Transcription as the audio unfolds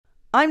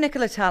I'm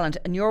Nicola Talent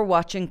and you're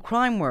watching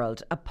Crime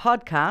World, a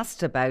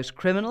podcast about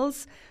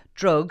criminals,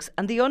 drugs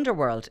and the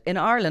underworld in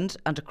Ireland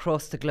and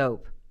across the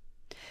globe.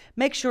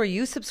 Make sure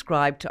you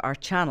subscribe to our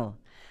channel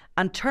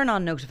and turn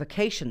on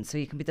notifications so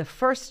you can be the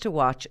first to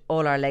watch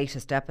all our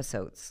latest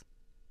episodes.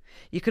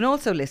 You can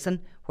also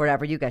listen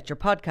wherever you get your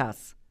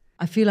podcasts.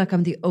 I feel like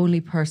I'm the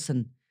only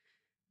person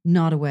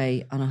not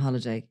away on a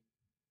holiday.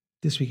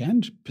 This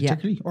weekend,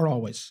 particularly, or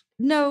always?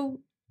 No,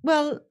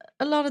 well,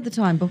 a lot of the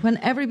time, but when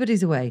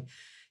everybody's away.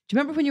 Do you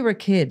remember when you were a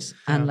kid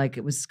and like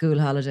it was school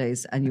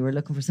holidays and you were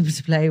looking for something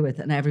to play with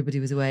and everybody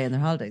was away on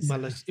their holidays?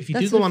 Well, if you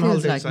That's do go what on it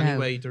feels holidays like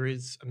anyway, there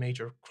is a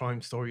major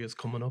crime story is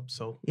coming up.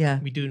 So yeah,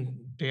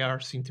 they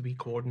seem to be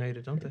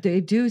coordinated, don't they?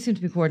 They do seem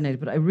to be coordinated,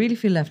 but I really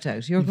feel left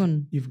out.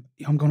 I'm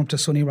going up to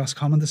sunny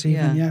Roscommon this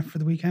evening, for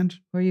the weekend.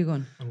 Where are you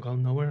going? I'm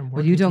going nowhere. I'm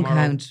well, you don't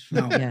tomorrow. count.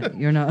 No, yeah,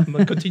 you're not. I'm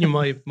going to continue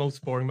my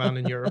most boring man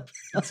in Europe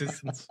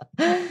existence.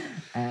 But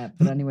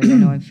anyway,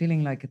 I'm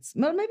feeling like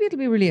maybe it'll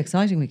be a really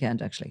exciting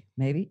weekend. Actually,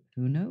 maybe,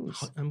 who knows?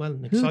 Well,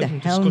 an Who the exciting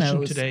hell discussion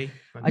knows? today.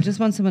 I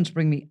just want someone to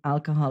bring me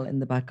alcohol in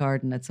the back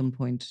garden at some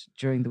point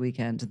during the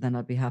weekend, and then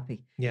I'll be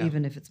happy. Yeah.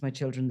 Even if it's my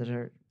children that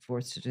are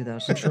forced to do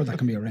that. I'm sure that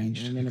can be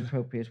arranged in an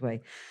appropriate way.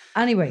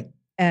 Anyway,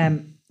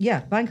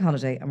 bank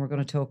holiday, and we're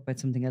going to talk about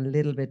something a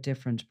little bit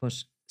different, but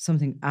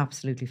something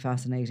absolutely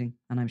fascinating,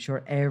 and I'm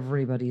sure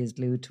everybody is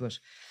glued to it.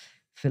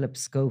 Phillip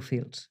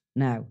Schofield.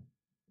 Now,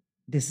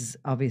 this is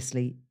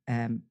obviously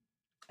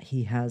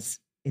he has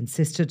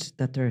insisted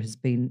that there has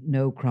been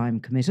no crime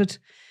committed,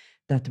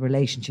 that the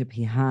relationship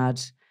he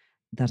had,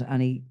 that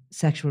any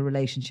sexual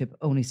relationship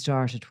only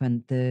started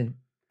when the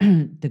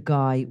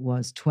guy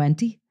was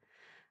 20.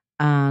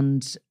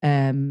 And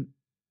there's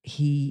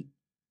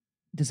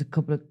a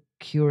couple of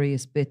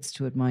curious bits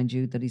to it, mind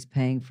you, that he's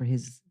paying for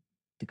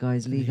the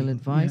guy's legal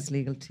advice,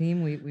 legal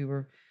team. We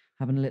were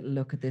having a little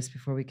look at this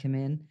before we came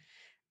in.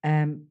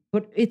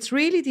 But it's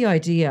really the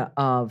idea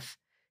of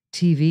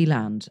TV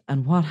land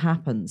and what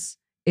happens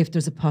if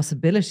there's a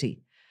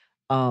possibility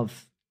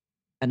of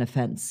an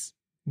offence,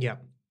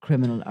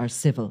 criminal or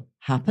civil,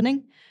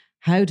 happening.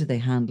 How do they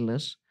handle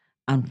it?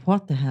 And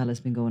what the hell has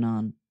been going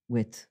on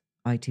with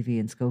ITV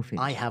and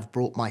Schofield? I have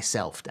brought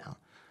myself down.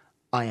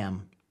 I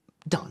am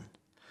done.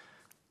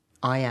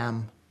 I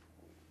am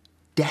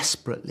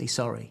desperately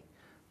sorry.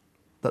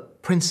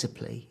 But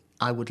principally,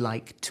 I would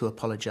like to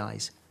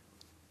apologise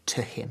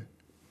to him,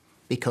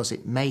 because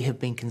it may have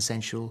been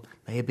consensual,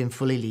 may have been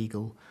fully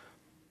legal,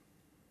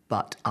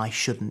 but I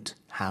shouldn't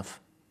have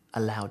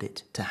allowed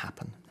it to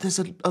happen. There's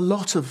a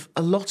lot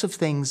of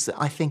things that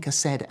I think are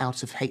said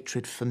out of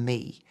hatred for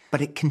me, but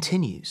it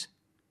continues.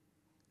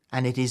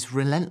 And it is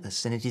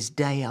relentless, and it is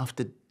day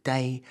after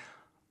day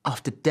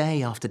after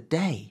day after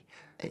day.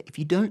 If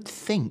you don't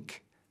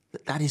think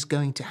that that is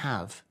going to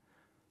have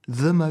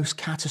the most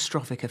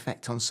catastrophic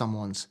effect on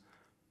someone's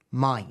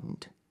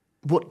mind,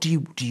 what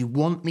do you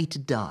want me to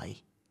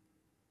die?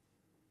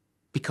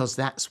 Because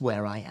that's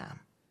where I am.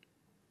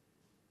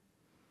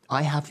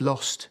 I have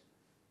lost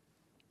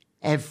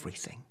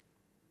everything.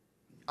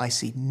 I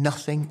see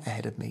nothing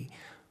ahead of me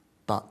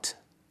but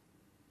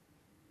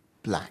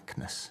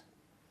blackness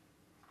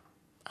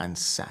and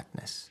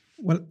sadness.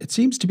 Well, it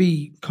seems to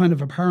be kind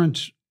of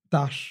apparent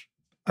that,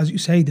 as you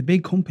say, the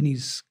big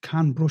companies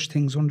can brush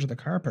things under the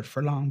carpet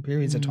for long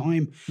periods of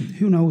time.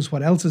 Who knows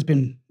what else has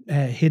been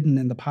hidden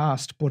in the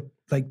past? But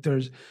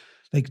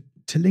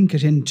to link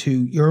it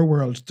into your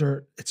world,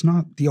 it's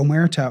not the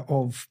omerta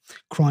of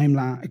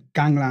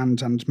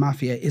gangland and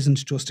mafia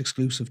isn't just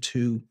exclusive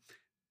to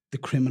the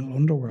criminal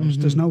underworld.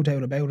 Mm-hmm. There's no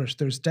doubt about it.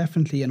 There's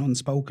definitely an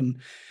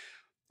unspoken,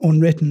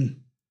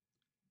 unwritten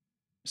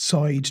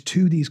side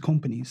to these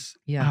companies.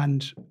 Yeah.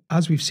 And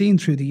as we've seen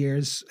through the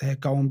years,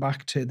 going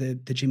back to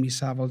the Jimmy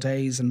Savile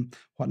days and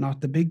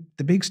whatnot, the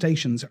big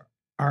stations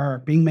are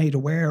being made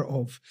aware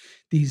of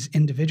these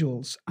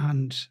individuals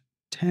and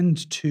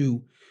tend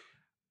to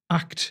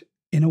act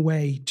in a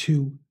way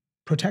to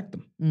protect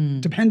them.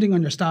 Depending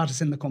on your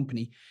status in the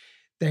company,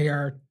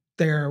 they're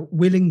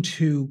willing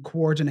to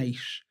coordinate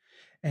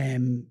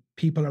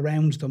people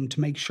around them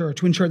to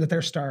ensure that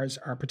their stars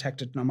are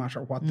protected, no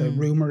matter what the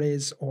rumor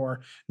is or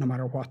no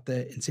matter what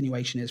the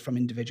insinuation is from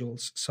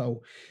individuals.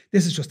 So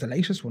this is just the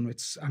latest one.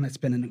 It's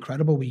been an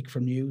incredible week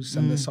for news,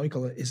 and the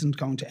cycle isn't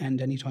going to end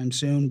anytime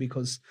soon,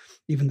 because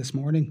even this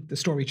morning the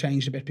story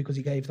changed a bit because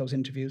he gave those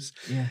interviews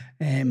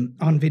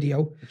on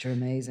video, which are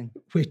amazing,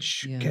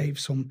 which gave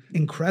some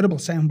incredible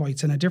sound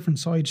bites and a different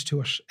side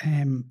to it.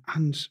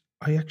 And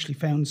I actually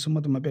found some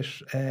of them a bit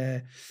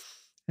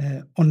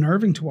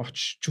unnerving to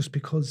watch, just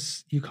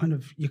because you kind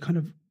of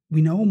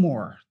we know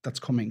more that's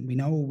coming. We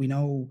know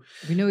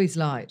he's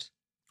lied.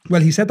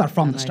 Well, he said that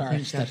from the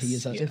start that he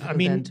is. I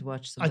mean,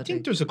 I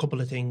think there's a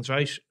couple of things,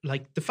 right?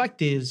 Like, the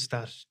fact is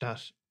that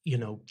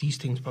these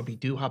things probably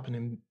do happen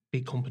in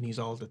big companies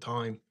all the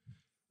time.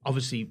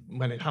 Obviously,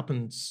 when it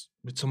happens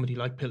with somebody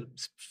like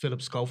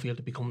Phillip Schofield,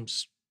 it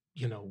becomes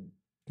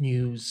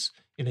news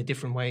in a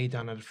different way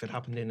than if it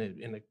happened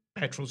in a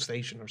petrol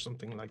station or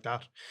something like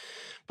that.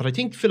 But I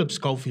think Phillip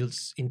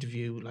Schofield's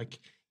interview, like,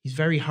 he's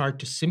very hard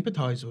to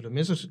sympathise with him,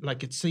 is it?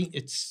 Like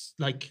it's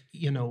like,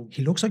 you know,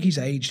 he looks like he's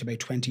aged about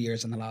 20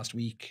 years in the last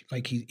week.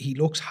 Like he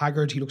looks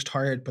haggard, he looks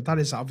tired, but that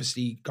is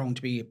obviously going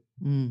to be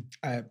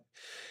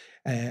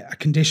a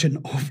condition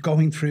of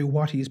going through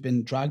what he's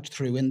been dragged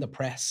through in the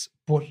press.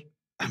 But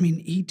I mean,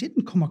 he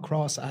didn't come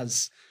across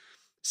as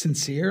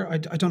sincere. I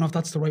don't know if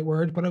that's the right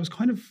word, but I was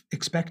kind of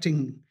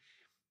expecting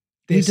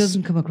this. He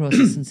doesn't come across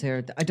as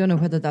sincere. I don't know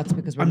whether that's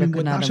because we're looking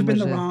would at that him have been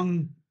with the a-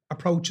 wrong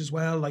approach as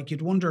well? Like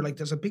you'd wonder, like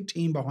there's a big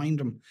team behind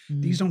him.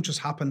 These don't just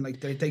happen. Like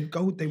they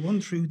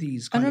run through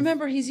these. And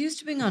remember, he's used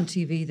to being on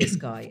TV, this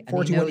guy. And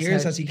 41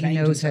 years, as he claimed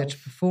knows how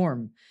himself. to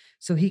perform.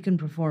 So he can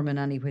perform in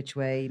any which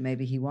way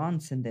maybe he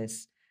wants in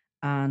this.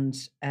 And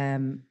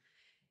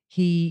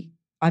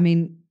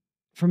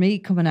for me,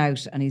 coming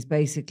out, and he's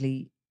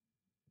basically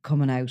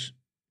coming out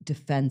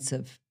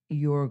defensive,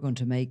 you're going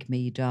to make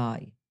me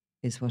die,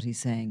 is what he's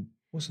saying.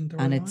 Wasn't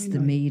there And a it's line? the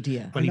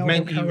media. But I know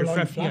how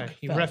Caroline Flack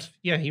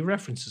he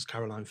references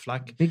Caroline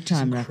Flack. Big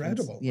time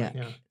incredible. reference. Yeah.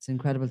 Yeah. It's an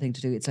incredible thing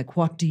to do. It's like,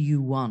 what do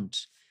you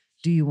want?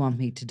 Do you want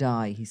me to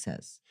die? He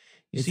says.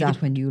 Is see,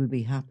 that when you'll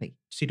be happy?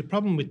 See, the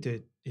problem with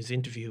his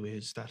interview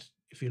is that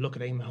if you look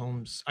at Eamon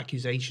Holmes'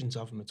 accusations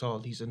of him, it's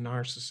all he's a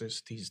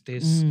narcissist, he's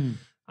this,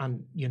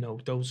 and you know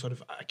those sort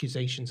of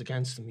accusations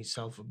against him. He's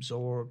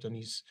self-absorbed and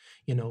he's,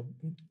 you know,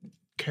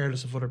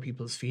 careless of other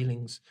people's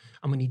feelings.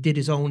 And when he did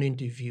his own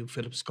interview,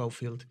 Phillip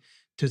Schofield,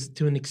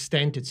 to an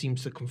extent, it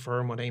seems to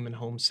confirm what Eamon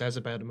Holmes says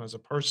about him as a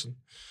person.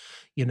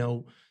 You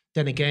know,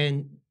 then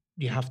again,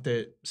 you have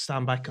to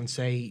stand back and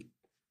say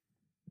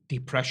the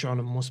pressure on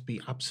him must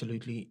be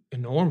absolutely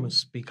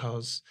enormous,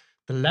 because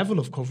the level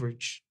of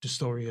coverage the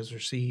story has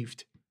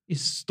received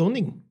is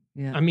stunning.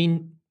 Yeah. I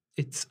mean,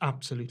 it's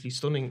absolutely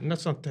stunning. And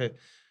that's not to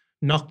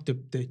knock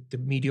the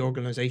media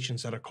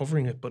organisations that are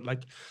covering it, but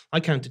like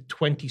I counted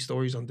 20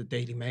 stories on the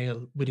Daily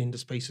Mail within the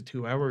space of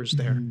 2 hours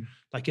there.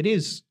 Like it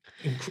is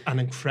an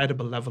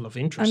incredible level of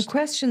interest. And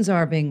questions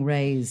are being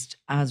raised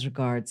as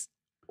regards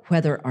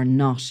whether or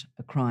not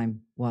a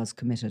crime was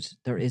committed.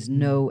 There is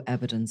no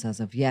evidence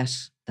as of yet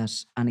that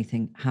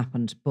anything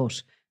happened,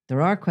 but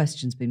there are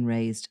questions being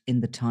raised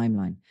in the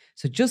timeline.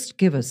 So just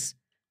give us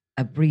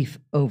a brief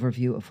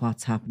overview of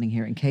what's happening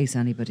here in case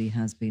anybody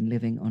has been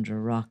living under a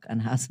rock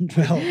and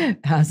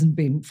hasn't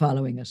been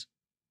following it.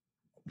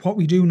 What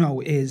we do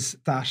know is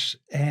that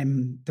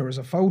there was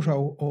a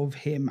photo of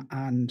him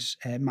and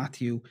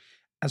Matthew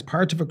as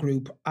part of a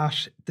group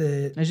at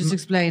the... Now just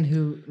explain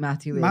who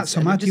Matthew is.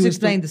 So Matthew just is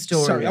explain the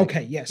story. Sorry, like.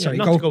 okay, yeah, sorry.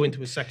 Not to go into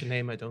his second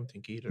name, I don't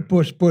think either.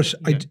 But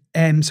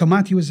Yeah. so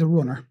Matthew was a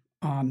runner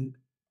on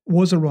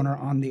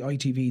the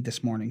ITV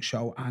This Morning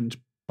show, and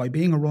by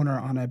being a runner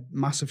on a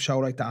massive show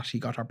like that, he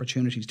got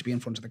opportunities to be in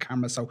front of the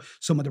camera. So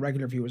some of the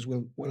regular viewers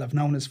will have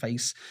known his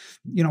face.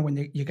 You know,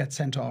 when you get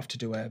sent off to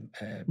do an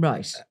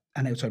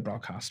outside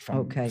broadcast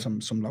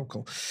from some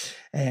local,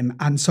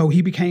 and so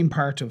he became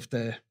part of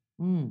the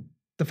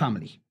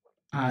family.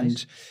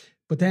 And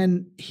but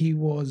then he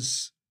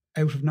was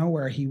out of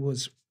nowhere. He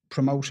was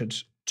promoted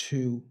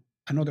to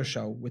another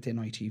show within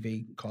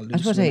ITV called.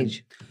 At what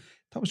age?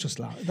 That was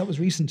that was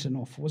recent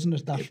enough, wasn't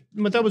it?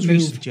 But that was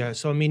recent, yeah.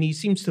 So I mean, he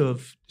seems to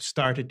have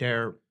started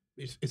there.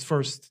 His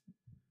first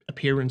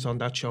appearance on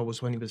that show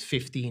was when he was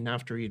 15,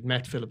 after he'd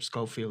met Phillip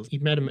Schofield.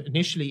 He'd met him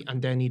initially,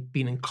 and then he'd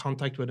been in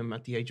contact with him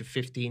at the age of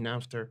 15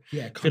 after.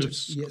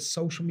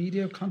 Social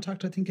media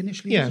contact, I think,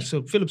 initially. Yeah,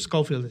 so Phillip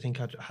Schofield, I think,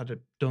 had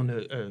done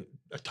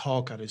a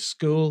talk at his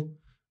school.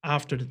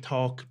 After the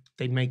talk,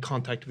 they'd made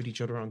contact with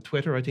each other on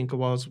Twitter, I think it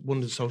was, one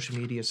of the social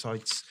media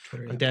sites.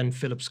 Twitter, and then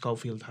Phillip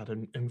Schofield had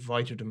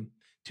invited him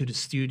to the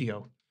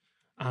studio,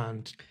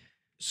 and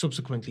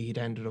subsequently he'd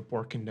ended up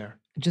working there.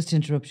 Just to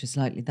interrupt you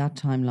slightly, that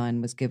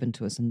timeline was given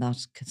to us, and that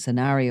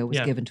scenario was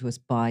given to us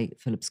by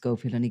Phillip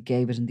Schofield, and he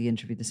gave it in the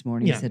interview this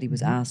morning. He said he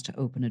was asked to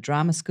open a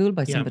drama school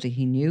by somebody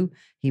he knew.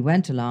 He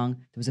went along.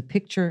 There was a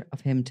picture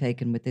of him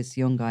taken with this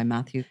young guy,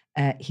 Matthew.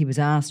 He was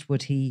asked,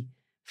 would he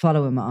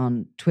follow him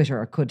on Twitter,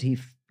 or could he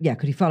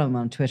follow him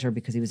on Twitter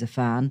because he was a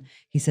fan?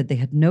 He said they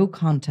had no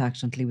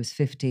contact until he was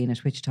 15, at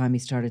which time he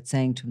started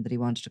saying to him that he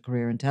wanted a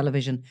career in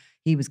television.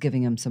 He was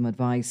giving him some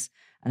advice,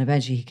 and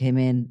eventually he came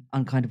in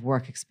on kind of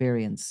work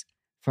experience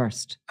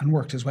first. And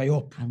worked his way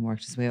up.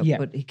 Yeah.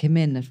 But he came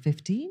in at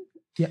 15?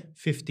 Yeah.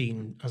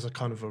 15 as a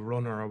kind of a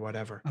runner or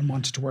whatever. And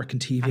wanted to work in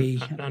TV.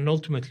 And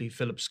ultimately,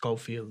 Phillip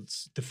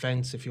Schofield's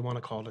defence, if you want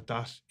to call it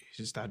that,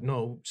 is that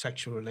no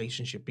sexual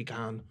relationship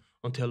began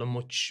until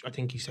I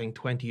think he's saying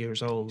 20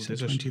 years old. He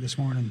said 20 this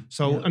morning.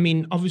 So, I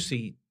mean,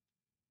 obviously,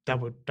 that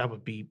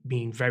would be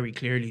mean very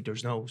clearly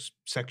there's no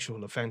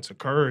sexual offence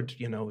occurred.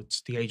 You know,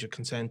 it's the age of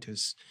consent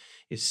is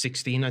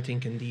 16, I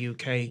think, in the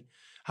UK.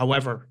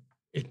 However,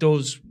 it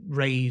does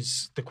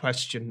raise the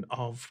question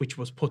of, which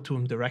was put to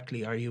him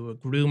directly, are you a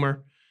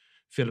groomer?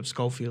 Phillip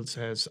Schofield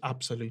says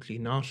absolutely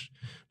not.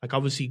 Like,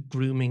 obviously,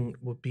 grooming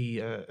would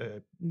be,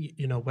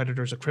 whether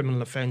there's a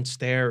criminal offence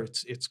there,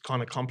 it's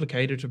kind of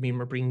complicated. I mean,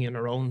 we're bringing in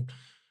our own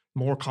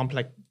more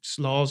complex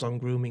laws on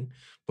grooming,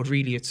 but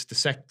really it's the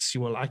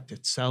sexual act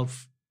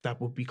itself that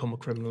would become a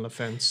criminal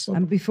offence.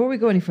 And before we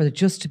go any further,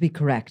 just to be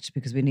correct,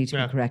 because we need to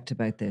be correct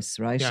about this,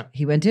 right? Yeah.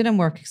 He went in on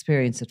work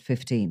experience at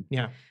 15.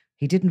 Yeah.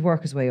 He didn't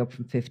work his way up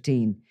from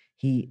 15.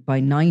 By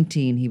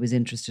 19, he was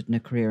interested in a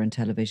career in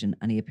television,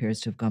 and he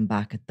appears to have gone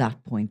back at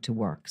that point to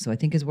work. So I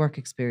think his work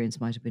experience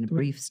might have been a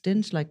brief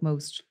stint, like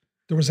most.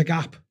 There was a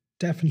gap,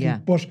 definitely. Yeah.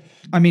 But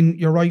I mean,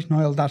 you're right,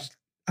 Niall, that,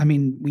 I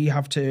mean, we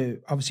have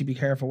to obviously be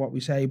careful what we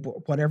say,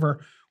 but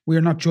whatever,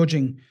 we're not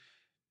judging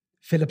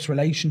Philip's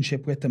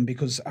relationship with them,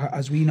 because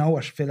as we know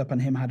it, Philip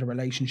and him had a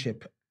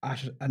relationship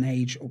at an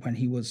age when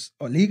he was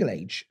a legal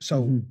age.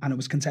 So, and it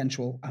was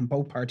consensual, and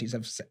both parties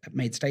have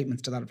made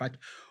statements to that effect.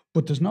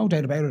 But there's no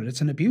doubt about it.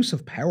 It's an abuse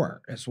of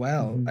power as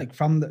well. Like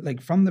from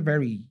the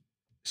very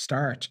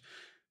start,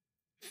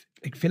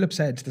 like Philip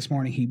said this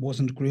morning, he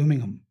wasn't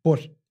grooming him,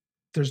 but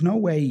there's no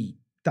way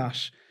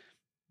that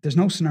there's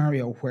no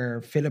scenario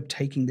where Philip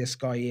taking this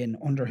guy in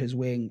under his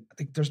wing,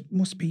 like there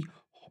must be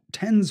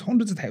tens,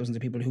 hundreds of thousands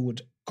of people who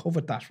would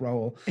covet that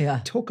role. Yeah.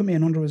 Took him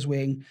in under his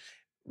wing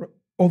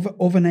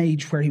of an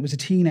age where he was a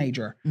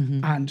teenager.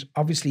 And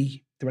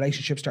obviously the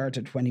relationship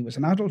started when he was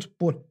an adult,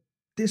 but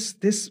this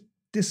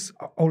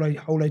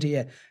whole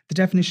idea, the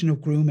definition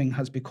of grooming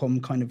has become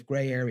kind of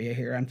grey area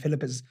here, and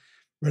Philip is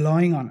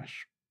relying on it.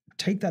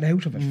 Take that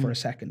out of it for a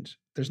second.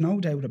 There's no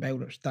doubt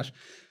about it that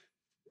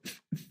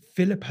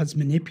Philip has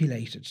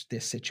manipulated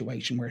this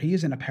situation where he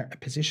is in a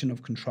position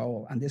of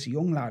control, and this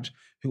young lad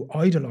who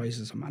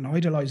idolises him and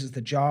idolises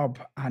the job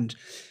and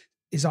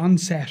is on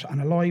set on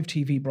a live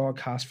TV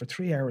broadcast for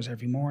 3 hours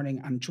every morning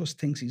and just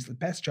thinks he's the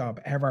best job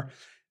ever.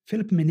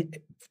 Philip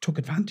took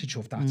advantage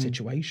of that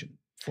situation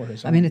for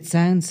his own. I mean, it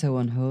sounds so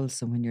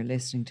unwholesome when you're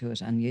listening to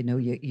it, and you know,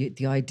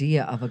 the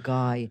idea of a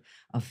guy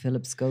of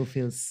Phillip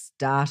Schofield's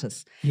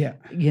status,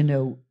 you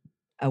know,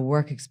 a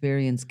work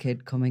experience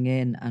kid coming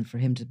in, and for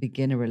him to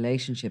begin a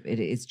relationship,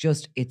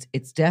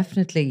 it's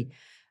definitely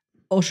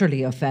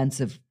utterly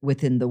offensive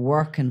within the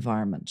work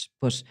environment.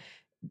 But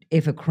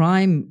if a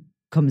crime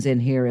comes in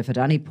here, if at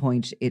any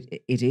point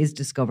it is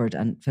discovered,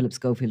 and Phillip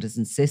Schofield has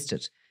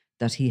insisted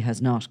that he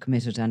has not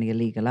committed any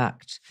illegal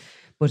act,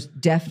 but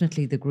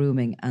definitely the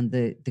grooming and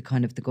the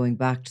kind of the going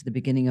back to the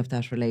beginning of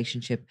that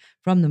relationship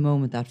from the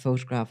moment that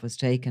photograph was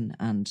taken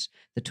and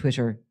the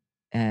Twitter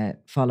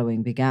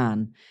following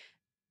began,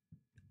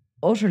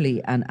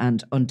 utterly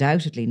and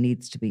undoubtedly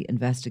needs to be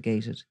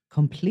investigated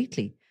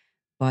completely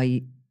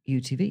by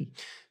UTV.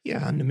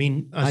 Yeah, and I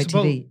mean,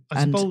 ITV.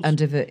 And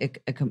if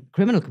a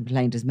criminal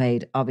complaint is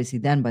made, obviously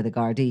then by the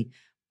Gardaí,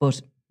 or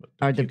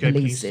the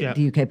police,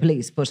 the UK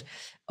police, but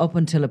up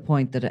until a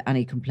point that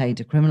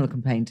a criminal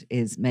complaint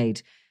is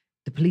made,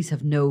 the police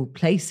have no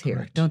place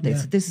here, don't they? Yeah.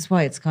 So this is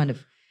why it's kind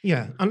of...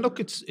 Yeah, and look,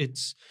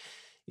 it's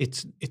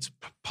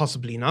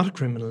possibly not a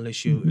criminal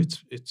issue.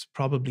 It's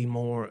probably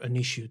more an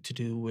issue to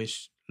do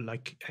with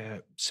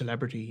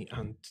celebrity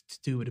and to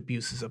do with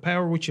abuses of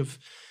power, which have,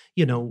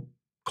 you know,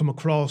 come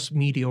across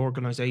media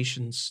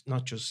organizations,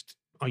 not just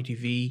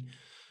ITV,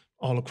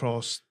 all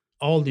across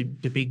all the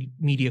big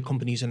media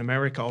companies in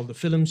America, all the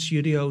film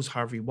studios,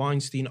 Harvey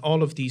Weinstein,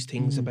 all of these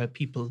things about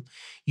people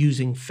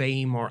using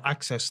fame or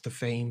access to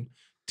fame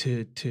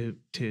to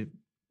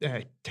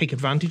take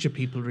advantage of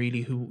people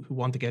really who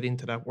want to get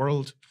into that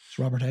world. It's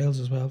Robert Ailes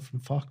as well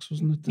from Fox,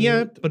 wasn't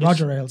it? But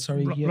Roger Ailes,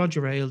 sorry.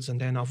 Roger Ailes, and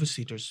then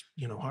obviously there's,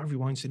 you know, Harvey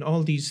Weinstein,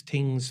 all these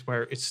things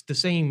where it's the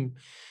same,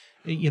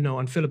 you know,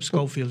 and Phillip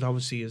Schofield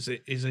obviously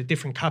is a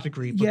different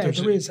category. But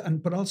there is,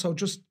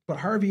 but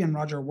Harvey and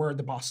Roger were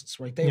the bosses,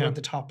 right? They were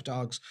the top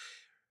dogs.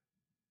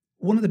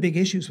 One of the big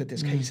issues with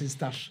this case is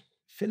that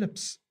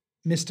Philip's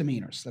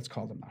misdemeanors, let's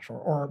call them that,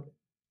 or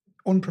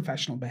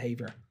unprofessional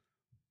behaviour,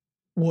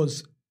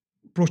 was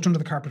brushed under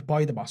the carpet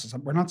by the bosses.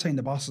 We're not saying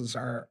the bosses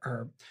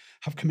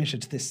have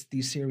committed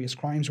these serious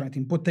crimes or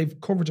anything, but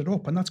they've covered it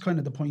up, and that's kind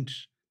of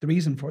the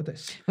reason for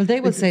this. Well,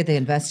 they will say they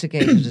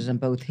investigated it, and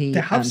both he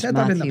and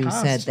Matthew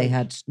said they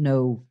had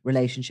no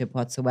relationship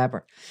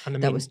whatsoever. And I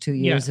mean, that was 2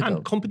 years ago.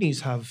 And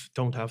companies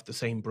don't have the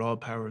same broad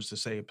powers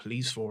as, say, a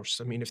police force.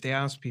 I mean, if they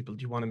ask people,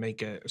 do you want to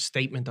make a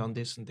statement on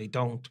this, and they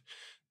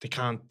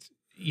can't,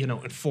 you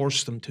know,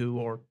 enforce them to,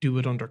 or do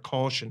it under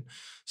caution.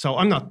 So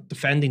I'm not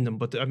defending them,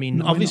 but I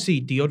mean, obviously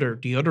the other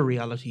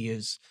reality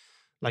is,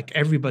 like,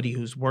 everybody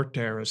who's worked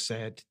there has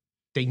said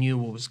they knew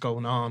what was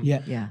going on.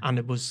 Yeah. And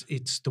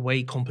it's the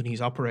way companies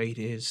operate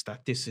is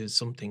that this is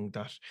something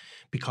that,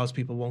 because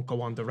people won't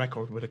go on the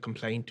record with a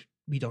complaint,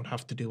 we don't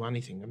have to do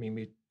anything. I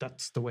mean,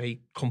 that's the way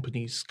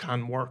companies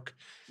can work,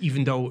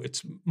 even though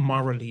it's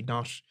morally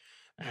not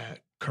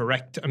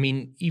correct. I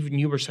mean, even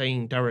you were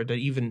saying, Daragh, that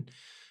even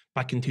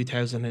back in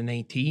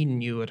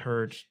 2018, you had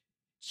heard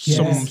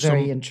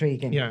very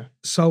intriguing. Yeah.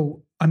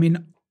 So, I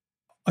mean,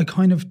 I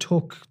kind of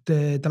took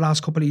the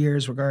last couple of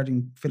years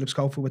regarding Phillip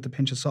Schofield with a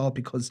pinch of salt,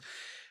 because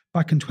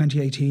back in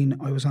 2018,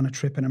 I was on a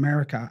trip in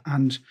America,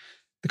 and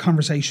the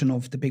conversation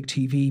of the big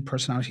TV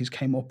personalities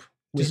came up.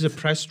 This is a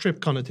press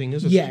trip kind of thing,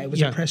 is it? Yeah, it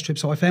was a press trip.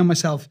 So I found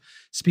myself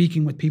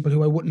speaking with people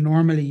who I wouldn't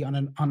normally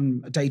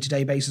on a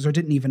day-to-day basis, or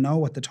didn't even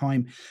know at the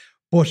time.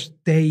 But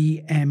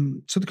they,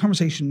 so the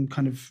conversation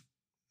kind of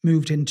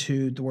moved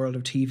into the world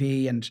of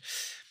TV, and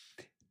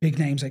big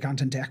names like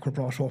Ant and Dec were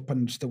brought up,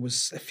 and there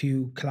was a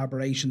few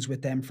collaborations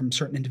with them from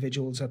certain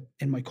individuals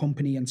in my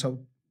company, and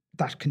so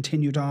that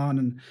continued on.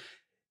 And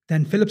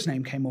then Philip's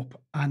name came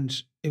up, and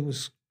it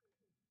was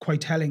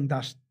quite telling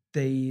that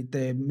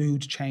the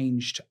mood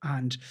changed,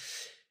 and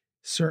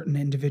certain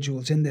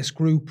individuals in this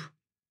group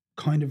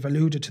kind of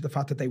alluded to the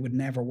fact that they would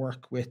never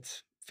work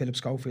with Phillip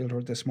Schofield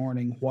or This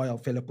Morning while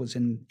Philip was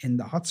in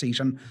the hot seat.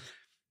 And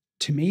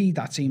to me,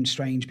 that seemed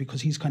strange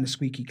because he's kind of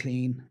squeaky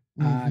clean.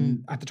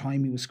 And at the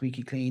time, he was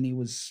squeaky clean. He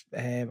was,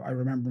 I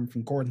remember him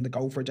from Gordon the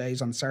Gopher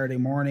days on Saturday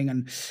morning.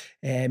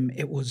 And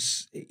he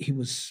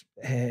was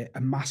a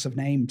massive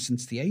name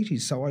since the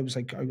 80s. So I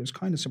was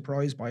kind of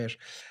surprised by it.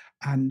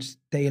 And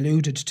they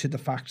alluded to the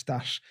fact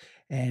that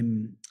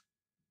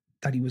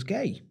that he was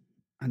gay.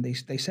 And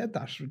they said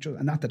that,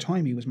 and at the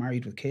time he was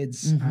married with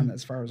kids, and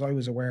as far as I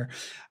was aware,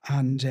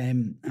 and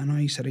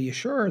I said, "Are you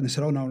sure?" And they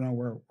said, "Oh no,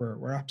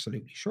 we're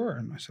absolutely sure."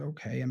 And I said,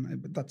 "Okay,"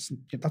 but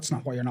that's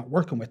not why you're not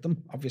working with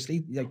them,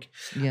 obviously.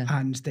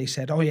 And they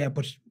said, "Oh yeah,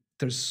 but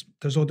there's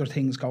other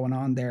things going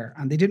on there,"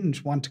 and they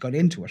didn't want to get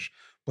into it,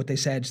 but they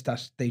said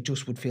that they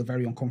just would feel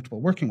very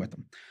uncomfortable working with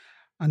them.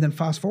 And then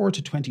fast forward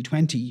to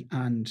 2020,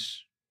 and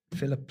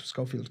Phillip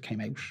Schofield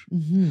came out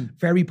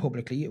very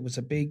publicly. It was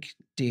a big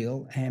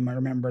deal. I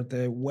remember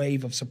the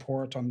wave of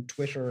support on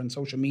Twitter and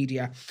social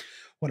media.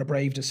 What a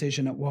brave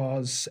decision it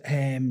was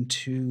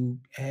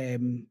for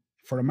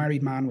a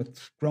married man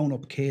with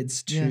grown-up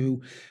kids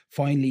to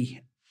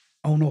finally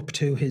own up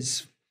to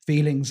his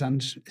feelings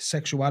and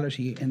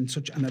sexuality and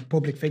a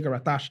public figure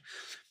at that.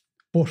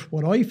 But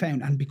what I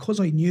found, and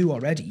because I knew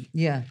already,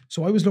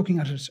 so I was looking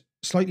at it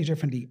slightly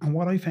differently. And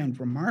what I found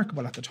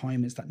remarkable at the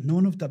time is that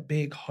none of the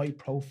big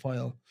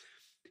high-profile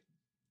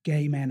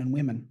gay men and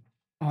women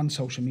on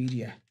social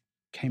media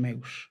came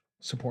out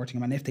supporting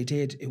him. And if they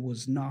did, it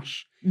was not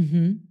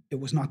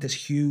this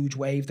huge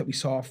wave that we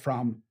saw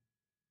from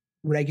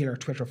regular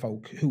Twitter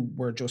folk who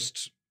were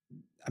just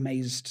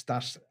amazed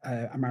that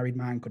a married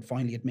man could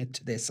finally admit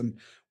to this and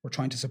were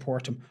trying to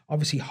support him.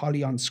 Obviously,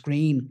 Holly on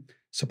screen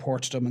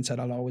supported him and said,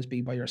 "I'll always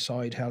be by your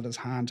side," held his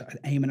hand.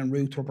 Eamon and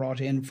Ruth were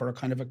brought in for a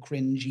kind of a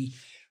cringy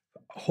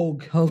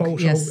hug photo,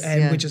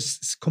 which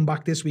has come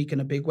back this week in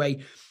a big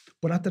way.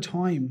 But at the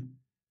time,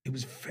 it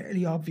was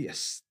fairly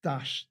obvious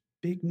that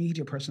big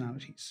media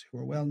personalities who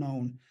were well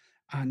known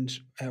and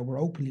were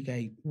openly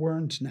gay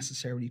weren't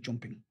necessarily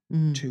jumping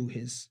to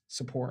his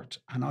support.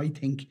 And I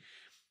think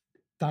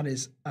that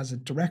is as a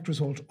direct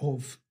result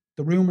of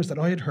the rumours that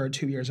I had heard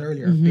 2 years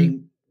earlier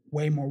being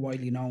way more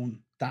widely known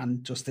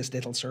than just this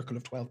little circle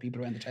of 12 people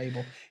around the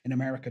table in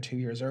America 2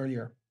 years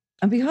earlier.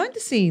 And behind the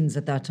scenes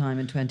at that time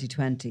in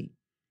 2020,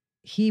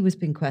 he was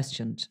being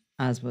questioned,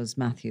 as was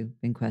Matthew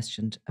being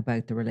questioned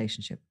about the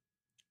relationship.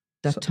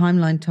 That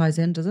timeline ties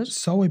in, does it?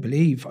 So I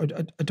believe. I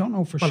don't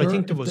know for sure. Well, I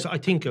think there was. I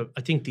think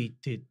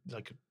the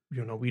like,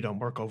 you know, we don't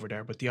work over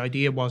there, but the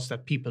idea was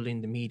that people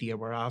in the media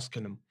were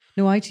asking him.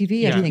 No,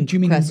 ITV, I think, do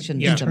you mean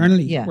questioned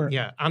internally?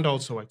 Yeah, and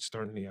also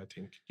externally, I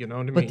think. You know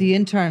what I mean? But the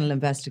internal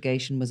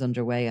investigation was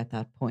underway at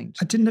that point.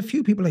 Didn't a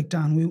few people like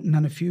Dan Wootton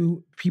and a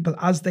few people,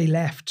 as they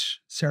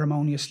left,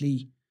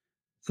 ceremoniously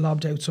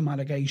lobbed out some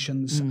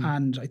allegations,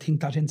 and I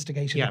think that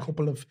instigated a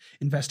couple of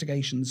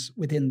investigations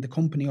within the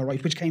company, all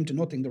right, which came to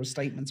nothing. There were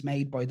statements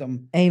made by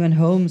them. Eamon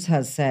Holmes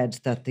has said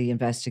that the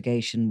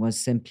investigation was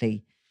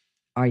simply,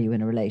 "Are you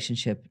in a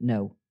relationship?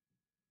 No.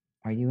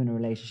 Are you in a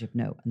relationship?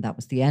 No." And that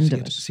was the end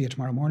of it. See you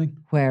tomorrow morning.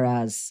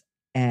 Whereas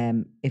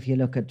if you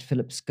look at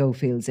Phillip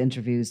Schofield's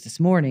interviews this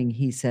morning,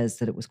 he says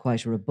that it was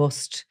quite a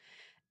robust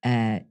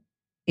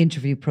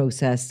interview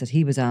process, that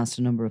he was asked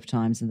a number of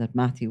times and that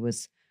Matthew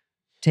was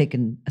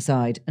taken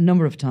aside a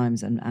number of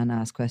times and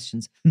asked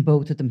questions.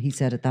 Both of them, he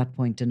said at that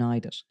point,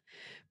 denied it.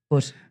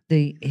 But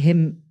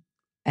him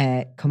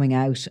coming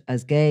out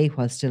as gay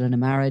while still in a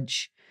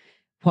marriage,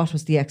 what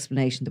was the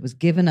explanation that was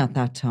given at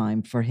that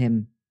time for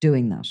him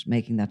doing that,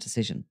 making that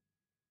decision?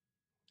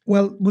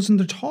 Well, wasn't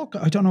there talk?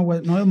 I don't know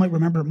what Niall might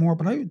remember it more,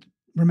 but I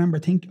remember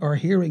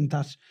hearing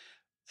that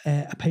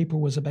a paper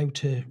was about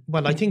to.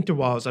 Well, I think there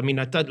was. I mean,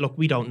 look,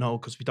 we don't know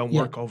because we don't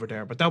work over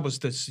there, but that was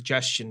the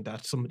suggestion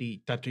that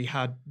he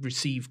had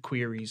received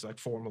queries, like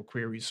formal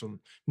queries from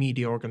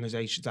media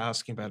organisations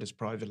asking about his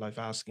private life,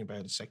 asking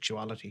about his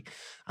sexuality,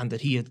 and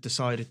that he had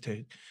decided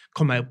to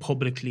come out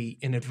publicly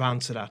in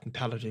advance of that and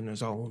tell it in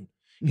his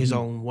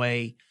own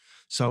way.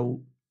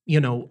 So, you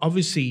know,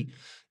 obviously,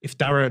 if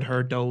Daragh had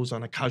heard those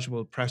on a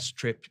casual press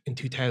trip in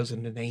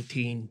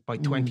 2018, by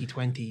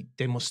 2020,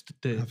 they must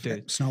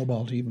have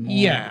snowballed even more.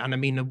 Yeah, and I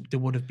mean, they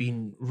would have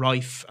been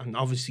rife, and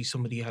obviously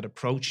somebody had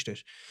approached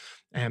it.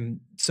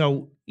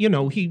 So, you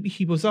know,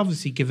 he was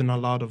obviously given a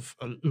lot of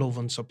love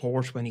and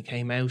support when he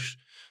came out,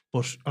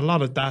 but a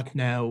lot of that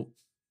now,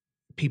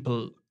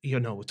 people, you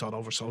know, it's all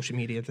over social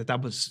media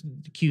that was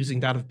accusing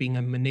that of being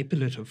a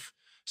manipulative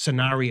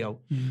scenario.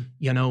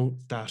 You know,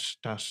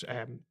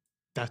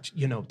 that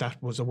you know,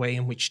 that was a way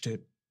in which to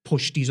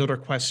push these other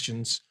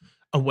questions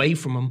away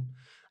from him,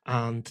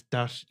 and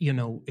that, you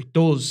know, it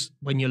does,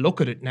 when you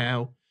look at it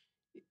now,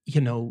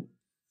 you know,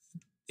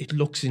 it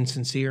looks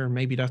insincere.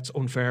 Maybe that's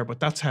unfair, but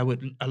that's how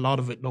a lot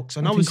of it looks.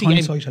 And I think obviously,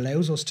 hindsight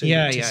allows us to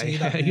see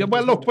that. Yeah.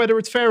 Well, look, whether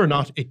it's fair or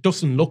not, it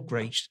doesn't look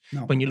great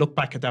when you look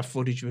back at that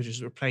footage, which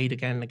is replayed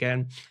again and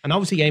again. And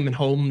obviously, Eamon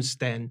Holmes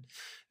then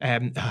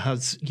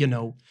has,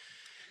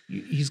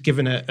 he's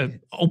given a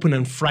open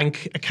and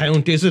frank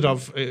account, is it,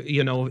 of I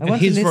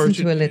want his to listen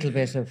version. to a little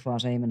bit of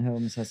what Eamon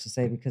Holmes has to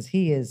say, because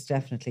he has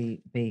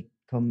definitely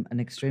become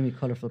an extremely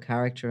colourful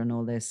character in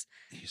all this,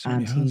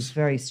 he's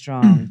very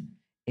strong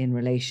in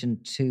relation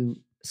to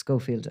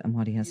Schofield and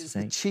what he has to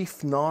say. The chief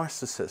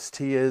narcissist.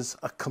 He is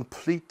a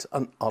complete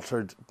and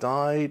uttered,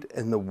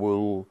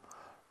 dyed-in-the-wool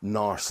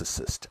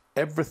narcissist.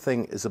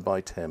 Everything is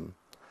about him.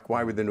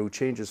 Why were there no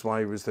changes?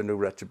 Why was there no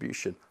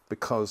retribution?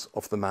 Because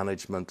of the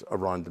management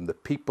around him, the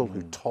people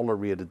who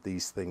tolerated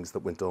these things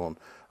that went on.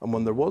 And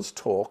when there was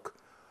talk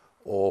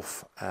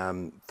of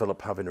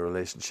Philip having a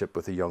relationship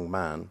with a young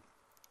man,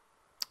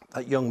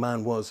 that young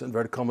man was, in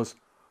inverted commas,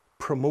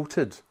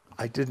 promoted.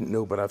 I didn't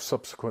know, but I've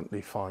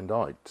subsequently found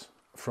out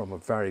from a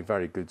very,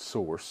 very good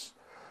source,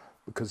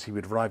 because he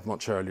would arrive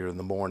much earlier in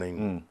the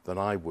morning than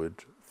I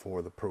would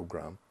for the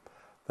programme,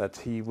 that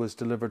he was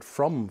delivered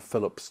from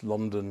Philip's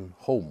London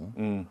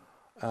home,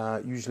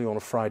 usually on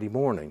a Friday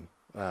morning,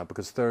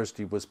 because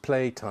Thursday was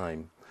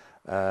playtime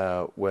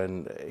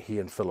when he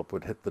and Philip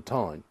would hit the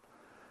town.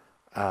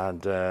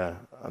 And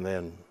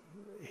then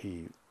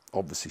he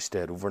obviously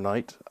stayed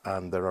overnight,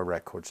 and there are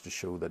records to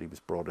show that he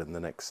was brought in the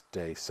next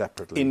day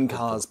separately. In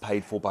cars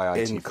paid for by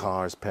ITV? In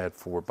cars paid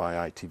for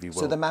by ITV.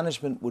 So the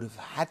management would have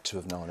had to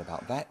have known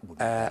about that, wouldn't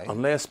they?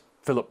 Unless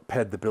Philip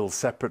paid the bill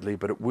separately,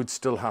 but it would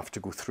still have to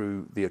go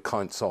through the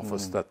accounts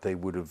office that they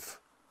would have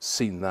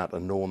seen that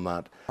and known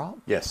that. Oh.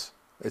 Yes,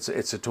 it's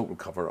a total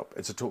cover-up.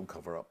 It's a total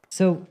cover-up.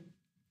 So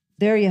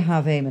there you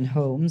have Eamon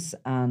Holmes,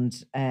 and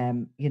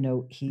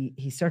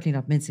he's certainly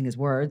not mincing his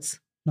words.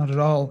 Not at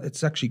all.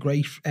 It's actually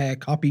great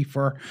copy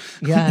for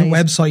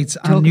websites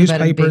and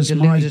newspapers.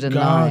 My God,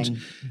 lying.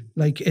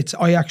 Like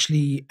I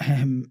actually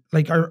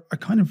I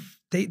kind of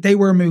they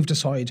were moved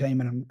aside,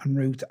 Eamon and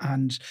Ruth,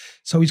 and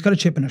so he's got a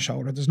chip in his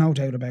shoulder. There's no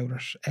doubt about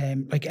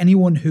it. Like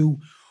anyone who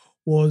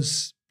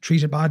was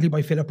treated badly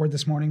by Philip, or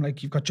this morning,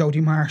 like you've got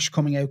Jodie Marsh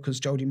coming out because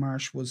Jodie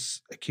Marsh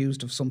was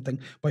accused of something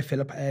by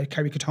Philip.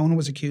 Kerry Katona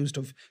was accused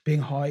of being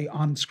high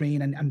on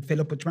screen, and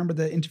Philip, but remember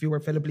the interview where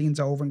Philip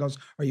leans over and goes,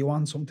 "Are you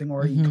on something?"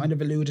 Or he kind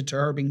of alluded to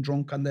her being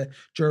drunk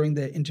during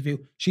the interview.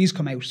 She's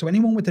come out. So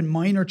anyone with a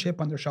minor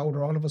chip on their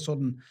shoulder all of a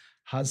sudden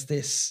has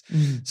this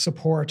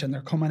support, and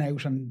they're coming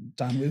out, and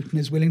Dan Wootton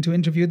is willing to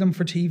interview them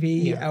for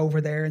TV over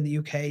there in the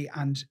UK.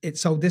 And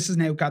so this is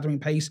now gathering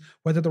pace.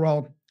 Whether they're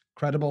all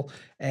credible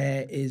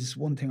is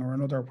one thing or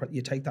another.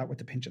 You take that with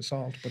a pinch of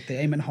salt. But the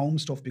Eamon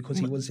Holmes stuff, because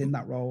he was in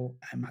that role,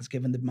 has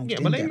given the most. Yeah,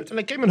 well,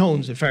 Eamon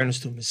Holmes, in fairness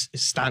to him, is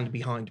standing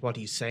behind what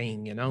he's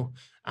saying,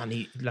 and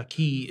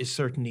he is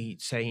certainly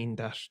saying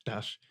that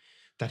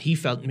he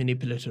felt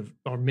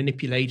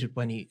manipulated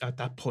when he, at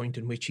that point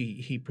in which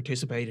he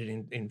participated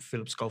in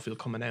Phillip Schofield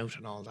coming out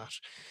and all that.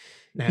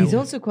 Now, he's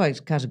also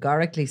quite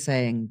categorically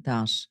saying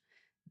that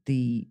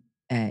the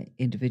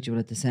individual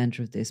at the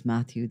centre of this,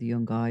 Matthew, the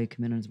young guy,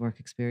 came in on his work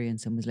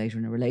experience and was later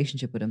in a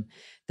relationship with him,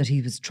 that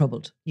he was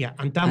troubled. Yeah,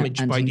 and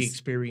damaged by the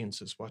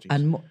experience is what he's...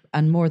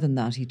 And more than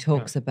that, he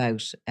talks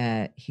about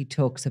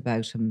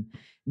him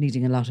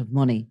needing a lot of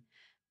money,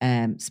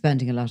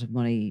 spending a lot of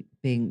money,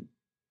 being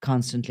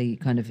constantly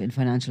kind of in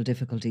financial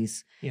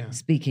difficulties,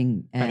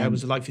 speaking... how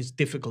his life is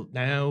difficult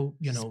now,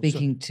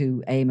 Speaking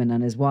to Eamon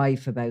and his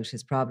wife about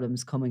his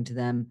problems, coming to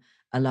them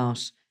a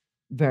lot,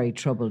 very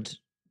troubled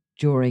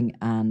during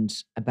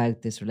and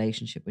about this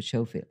relationship with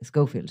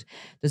Schofield.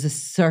 There's a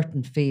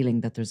certain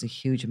feeling that there's a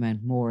huge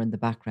amount more in the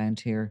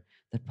background here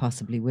that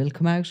possibly will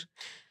come out.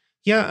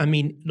 Yeah, I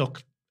mean,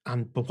 look,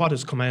 but what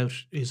has come out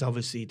is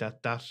obviously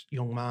that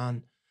young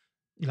man,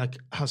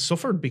 has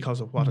suffered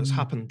because of what has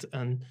happened,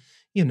 and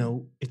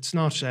it's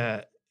not.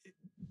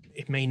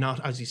 It may not,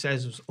 as he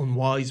says, it was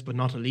unwise but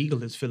not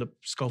illegal, is Phillip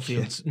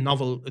Schofield's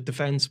novel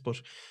defence. But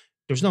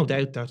there's no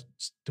doubt that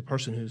the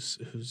person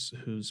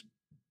who's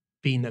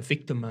been a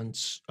victim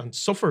and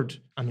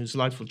suffered and whose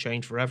life will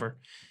change forever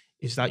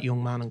is that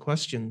young man in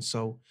question.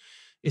 So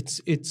it's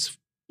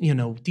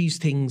these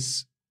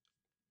things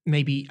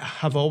maybe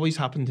have always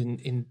happened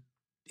in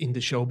the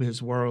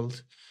showbiz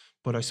world,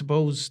 but I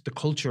suppose the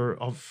culture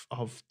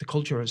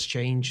has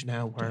changed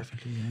now, where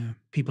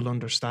people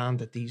understand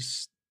that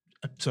these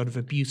sort of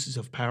abuses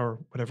of power,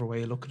 whatever way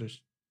you look at it,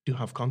 do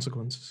have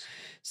consequences.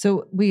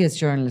 So we as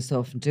journalists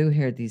often do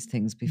hear these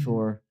things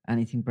before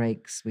anything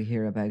breaks. We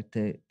hear about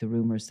the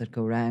rumours that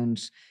go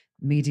around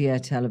media,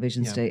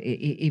 television,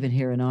 even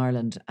here in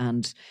Ireland,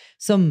 and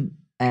some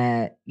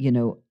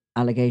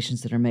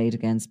allegations that are made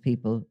against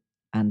people,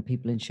 and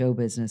people in show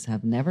business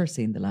have never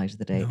seen the light of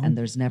the day, and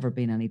there's never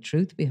been any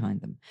truth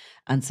behind them.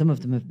 And some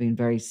of them have been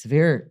very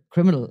severe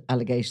criminal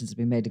allegations have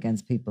been made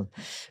against people.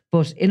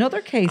 But in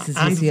other cases,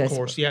 of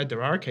course,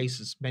 there are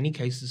many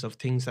cases of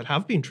things that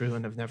have been true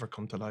and have never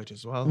come to light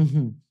as well.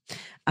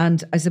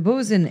 And I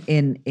suppose in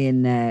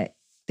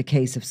the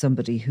case of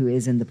somebody who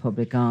is in the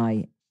public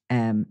eye,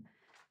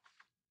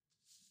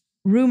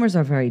 rumours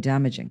are very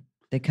damaging.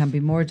 They can be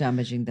more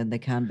damaging than they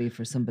can be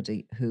for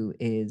somebody who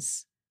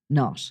is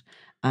not.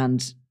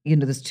 And, you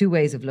know, there's two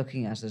ways of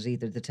looking at it.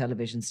 Either the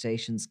television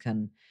stations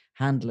can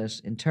handle it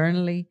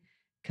internally,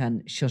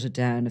 can shut it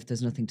down if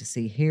there's nothing to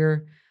see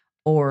here,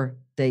 or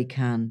they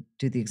can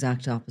do the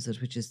exact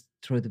opposite, which is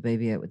throw the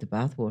baby out with the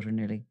bathwater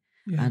nearly.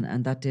 Yeah.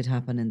 And that did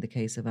happen in the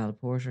case of Al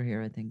Porter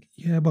here, I think.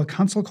 Yeah, well,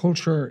 cancel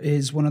culture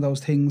is one of those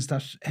things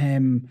that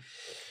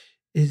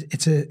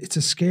it's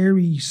a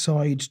scary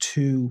side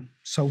to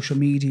social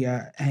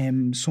media.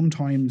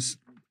 Sometimes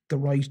the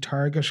right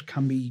target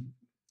can be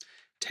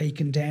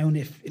taken down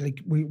if, like,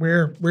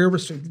 we're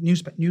restricted.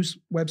 News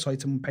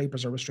websites and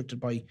papers are restricted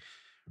by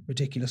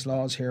ridiculous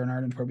laws here in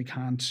Ireland, where we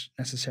can't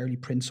necessarily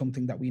print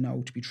something that we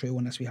know to be true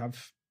unless we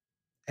have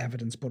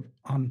evidence. But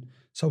on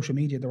social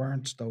media, there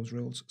aren't those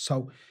rules.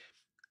 So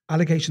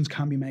allegations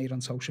can be made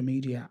on social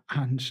media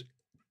and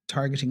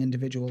targeting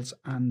individuals,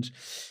 and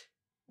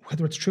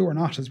whether it's true or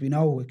not, as we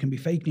know, it can be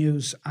fake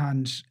news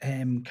and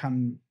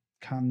can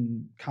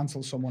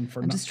cancel someone for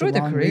And not destroy the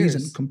their wrong careers.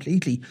 reason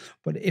completely.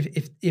 But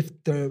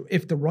if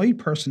the right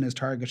person is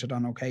targeted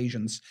on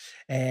occasions,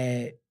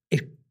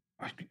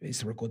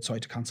 is there a good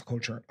side to cancel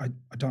culture? I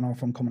don't know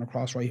if I'm coming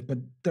across right, but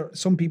there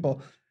some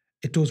people,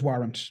 it does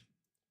warrant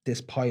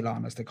this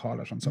pile-on, as they call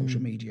it, on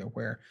social media,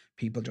 where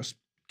people just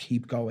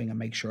keep going and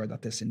make sure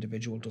that this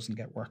individual doesn't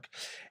get work.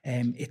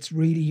 It's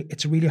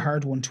a really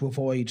hard one to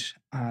avoid,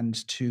 and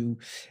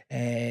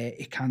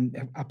it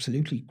can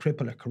absolutely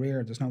cripple a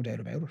career. There's no doubt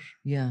about it.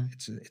 Yeah.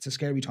 It's a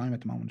scary time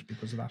at the moment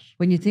because of that.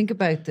 When you think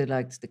about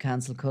the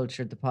cancel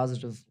culture, the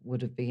positive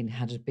would have been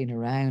had it been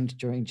around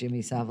during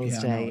Jimmy Savile's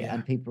day,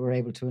 and people were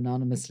able to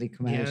anonymously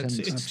come out. Yeah, And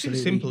it's too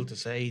simple to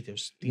say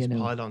there's these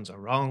pile-ons are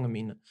wrong. I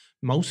mean,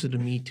 most of the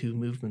Me Too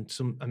movement,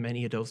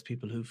 many of those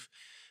people who've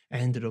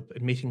ended up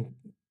admitting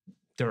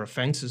their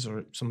offences,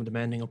 or some of them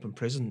ending up in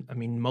prison, I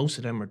mean, most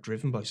of them are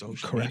driven by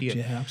social media.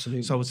 Yeah,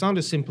 absolutely. So it's not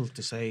as simple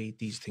to say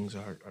these things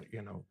are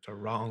they're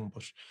wrong,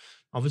 but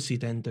obviously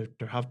then there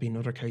have been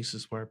other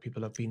cases where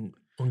people have been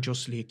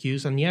unjustly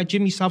accused. And yeah,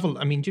 Jimmy Savile,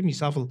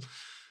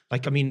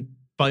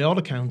 by all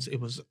accounts, it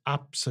was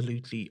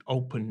absolutely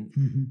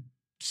open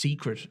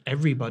secret.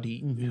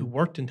 Everybody who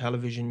worked in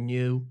television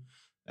knew,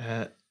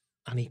 and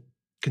he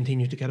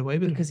continued to get away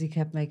with it. Because he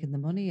kept making the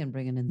money and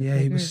bringing in the Yeah,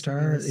 figures. he was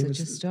star. He was such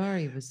a star.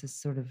 He was this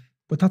sort of...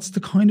 But that's the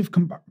kind of,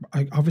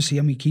 obviously,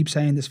 and we keep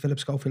saying this, Phillip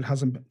Schofield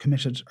hasn't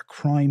committed a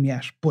crime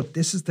yet, but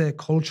this is the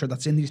culture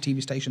that's in these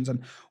TV stations.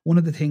 And one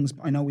of the things,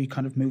 I know we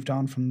kind of moved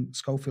on from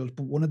Schofield,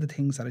 but one of the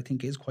things that I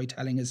think is quite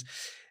telling is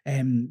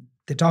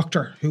the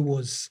doctor who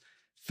was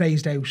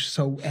phased out.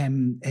 So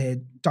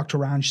Dr.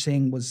 Ranj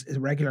Singh was a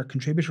regular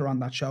contributor on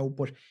that show,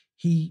 but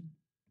he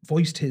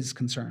voiced his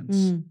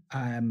concerns.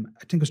 I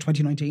think it was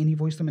 2019 he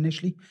voiced them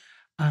initially.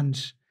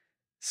 And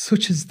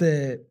such as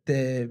the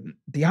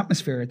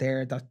atmosphere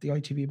there that the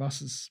ITV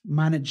bosses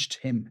managed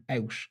him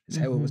out is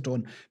how it was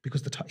done,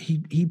 because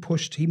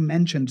he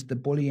mentioned the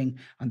bullying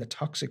and the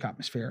toxic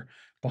atmosphere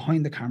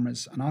behind the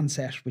cameras and on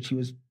set, which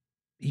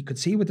he could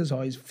see with his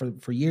eyes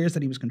for years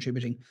that he was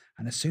contributing.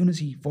 And as soon as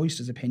he voiced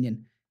his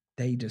opinion,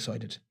 they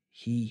decided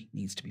he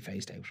needs to be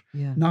phased out,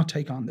 not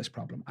take on this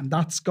problem. And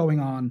that's going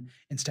on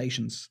in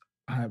stations,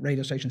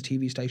 radio stations,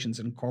 TV stations,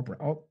 and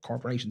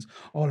corporations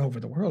all over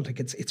the world. Like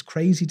it's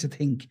crazy to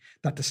think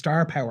that the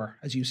star power,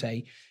 as you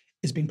say,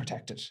 is being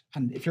protected.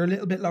 And if you're a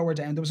little bit lower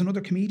down, there was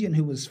another comedian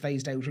who was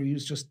phased out, or he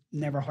was just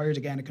never hired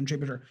again, a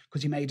contributor,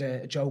 because he made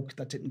a joke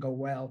that didn't go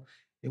well.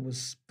 There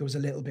was a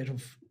little bit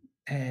of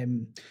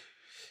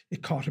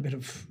it caught a bit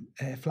of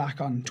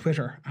flack on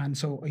Twitter, and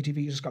so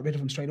ITV just got rid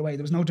of him straight away.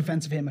 There was no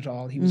defense of him at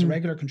all. He was a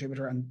regular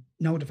contributor and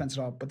no defense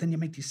at all. But then you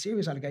make these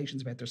serious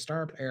allegations about their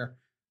star player,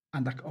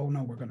 and like, oh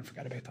no, we're going to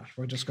forget about that.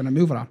 We're just going to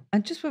move it on.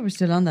 And just when we're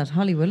still on that,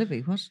 Holly Willoughby,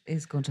 what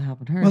is going to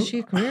happen to her? Has she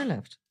a career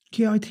left?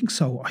 Yeah, I think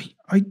so.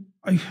 I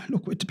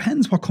look, it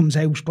depends what comes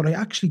out, but I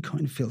actually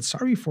kind of feel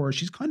sorry for her.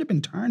 She's kind of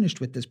been tarnished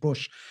with this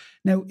brush.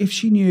 Now, if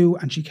she knew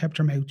and she kept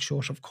her mouth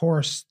shut, of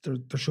course, there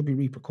should be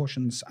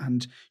repercussions,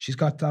 and she's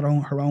got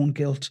her own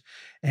guilt.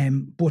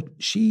 But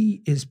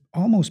she is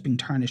almost being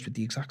tarnished with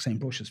the exact same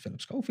brush as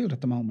Phillip Schofield at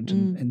the moment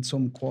in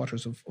some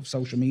quarters of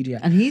social media.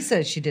 And he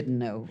says she didn't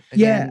know.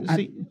 Again.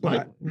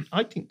 Yeah,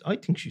 I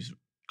think she's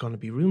going to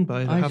be ruined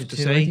by it. I have to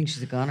too. say, I think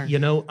she's a goner.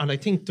 And I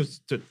think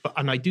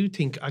I do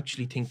think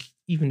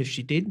even if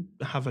she did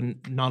have a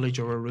knowledge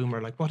or a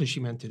rumor, like, what is she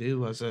meant to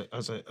do as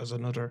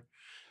another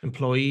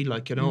employee,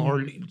 like,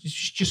 or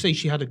just say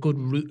she had a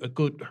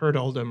good heard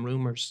all them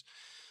rumors.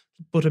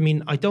 But I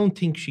mean, I don't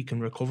think she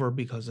can recover,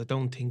 because I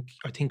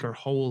think her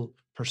whole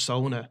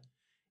persona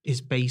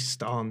is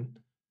based on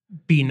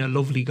being a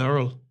lovely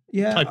girl.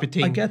 Yeah, type of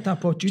thing. I get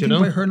that, but do you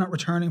think by her not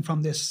returning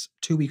from this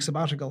 2-week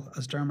sabbatical,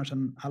 as Dermot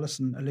and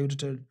Alison alluded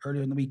to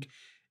earlier in the week,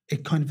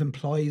 it kind of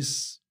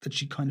implies that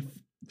she kind of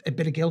a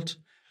bit of guilt?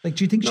 Like,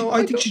 do you think?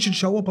 I think she should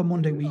show up on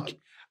Monday week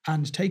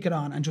and take it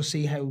on and just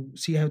see how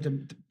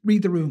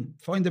read the room,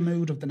 find the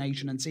mood of the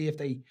nation, and see if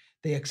they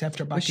they accept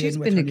her back Well, she's in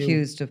with been her new-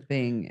 accused of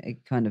being a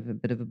kind of a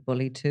bit of a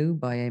bully too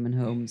by Eamon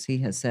Holmes. He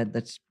has said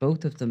that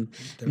both of them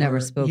They never were-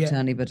 spoke yeah. to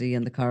anybody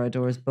in the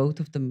corridors. Both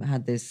of them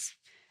had this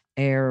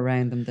air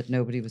around them that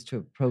nobody was to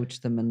approach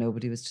them and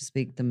nobody was to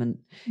speak to them. And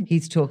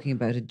he's talking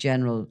about a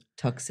general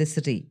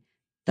toxicity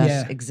that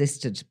Yeah.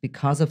 existed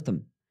because of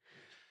them.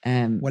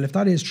 Well, if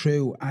that is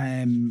true,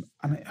 and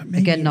maybe,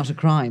 Again, not a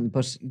crime,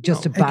 but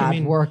just a No, I bad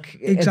mean, work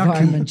exactly.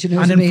 environment. You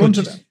know And what I in mean? front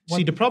of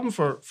See, the problem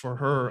for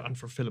her and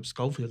for Phillip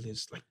Schofield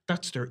is like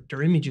that's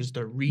their images.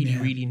 They're really,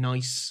 Yeah. really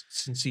nice,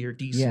 sincere,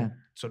 decent, Yeah.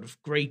 sort of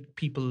great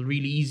people,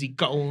 really easy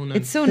going. And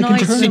It's so They can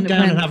nice turn- sit when,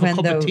 down and have a when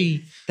cup of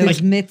tea. those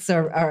Like, myths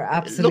are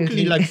absolutely.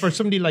 luckily, like for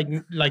somebody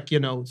like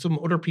some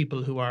other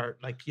people who are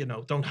like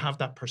don't have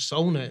that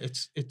persona,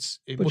 it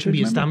But wouldn't you be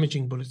as remember-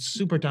 damaging, but it's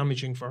super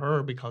damaging for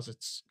her because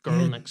it's girl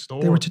Yeah, next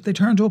door. They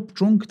turned up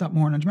drunk that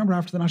morning. Do you remember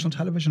after the National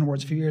Television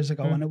Awards a few years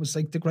ago, and it was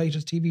like the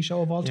greatest TV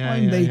show of all Yeah,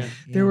 time. yeah, they yeah.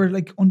 they were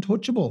like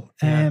untouchable.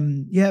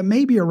 Yeah.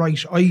 Maybe you're right.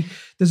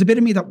 There's a bit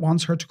of me that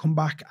wants her to come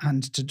back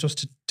and to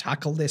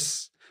tackle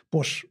this,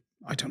 but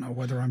I don't know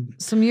whether I'm.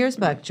 Some years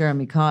back,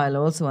 Jeremy Kyle,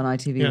 also on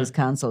ITV, Yeah. was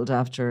cancelled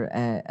after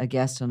a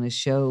guest on his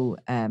show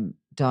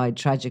died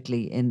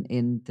tragically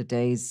in the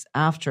days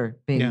after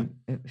being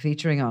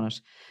featuring on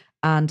it.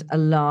 And a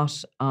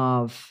lot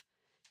of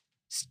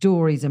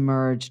stories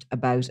emerged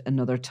about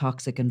another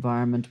toxic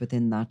environment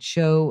within that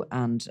show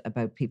and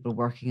about people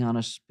working on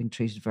it being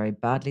treated very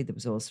badly. There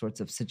was all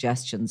sorts of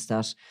suggestions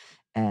that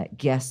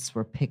guests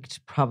were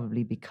picked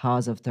probably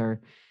because of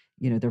their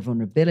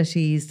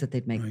vulnerabilities, that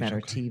they'd make Right, better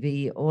okay.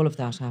 TV. All of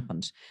that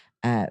happened.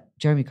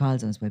 Jeremy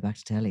Kyle's on his way back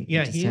to telly.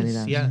 Yeah, just he tell you is,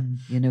 that. yeah.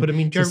 You know, But I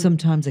mean, so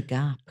sometimes a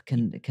gap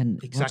can what do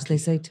Exactly.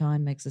 they say?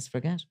 Time makes us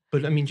forget.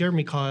 But I mean,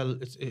 Jeremy Kyle,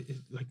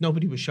 like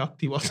nobody was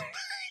shocked he wasn't.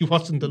 He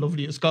wasn't the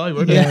loveliest guy,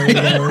 were they?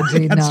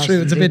 Indeed That's not,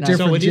 true. It's a indeed bit not.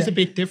 So it is yeah. a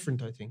bit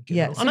different, I think. you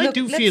Yeah, know. so And look,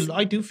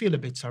 I do feel a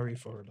bit sorry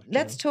for her. Like,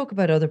 Let's talk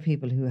about other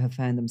people who have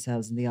found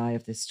themselves in the eye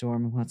of this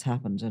storm and what's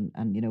happened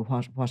and you know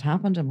what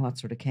happened and what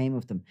sort of came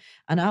of them.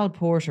 And Al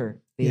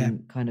Porter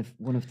being kind of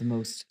one of the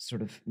most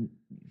sort of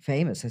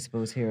famous, I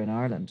suppose, here in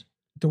Ireland.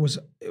 It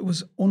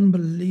was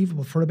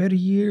unbelievable. For about a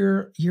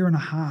year and a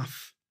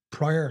half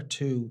prior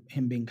to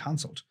him being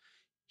cancelled,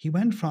 he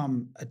went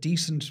from a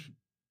decent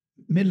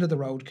middle of the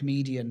road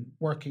comedian,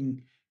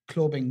 working,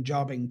 clubbing,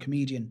 jobbing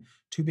comedian,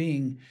 to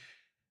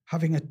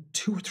having a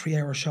 2 or 3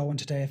 hour show on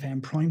Today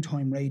FM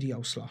primetime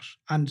radio slot.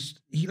 And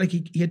he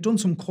had done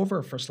some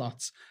cover for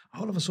slots.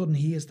 All of a sudden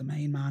he is the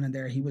main man in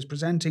there. He was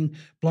presenting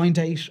Blind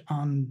Date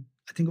on,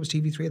 I think it was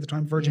TV3 at the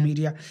time, Virgin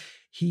Media.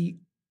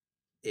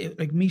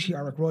 Like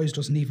Meteoric Rise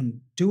doesn't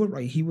even do it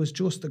right. He was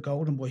just the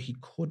golden boy. He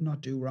could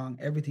not do wrong.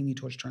 Everything he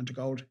touched turned to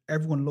gold.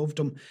 Everyone loved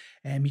him.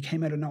 He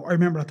came out of nowhere. I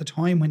remember at the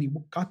time when he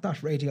got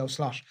that radio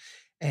slot,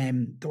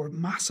 there were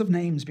massive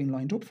names being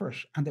lined up for it,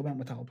 and they went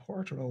with Al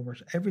Porter over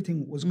it.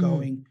 Everything was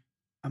going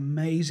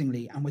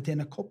amazingly, and within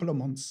a couple of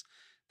months,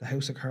 the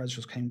house of cards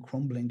just came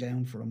crumbling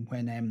down for him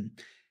when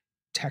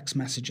text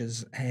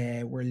messages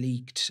were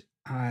leaked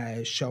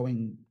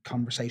showing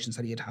conversations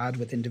that he had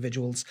with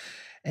individuals.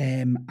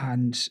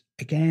 And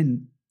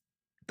again,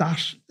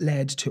 that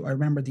led to, I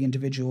remember the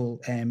individual,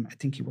 I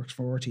think he works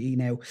for RTE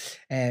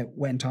now,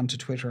 went onto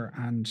Twitter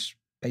and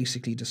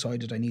basically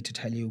decided, I need to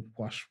tell you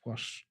what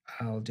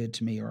Al did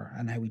to me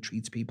and how he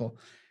treats people,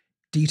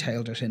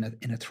 detailed it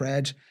in a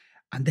thread,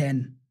 and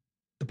then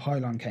the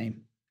pile-on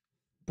came.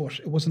 But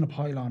it wasn't a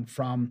pile-on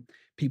from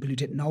people who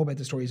didn't know about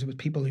the stories. It was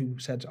people who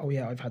said, oh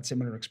yeah, I've had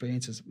similar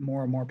experiences.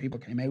 More and more people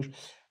came out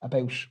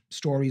about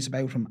stories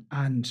about him,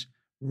 and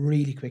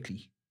really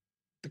quickly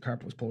the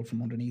carpet was pulled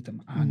from underneath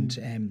him.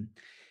 And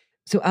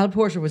so Al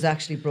Porter was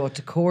actually brought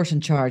to court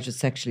and charged with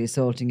sexually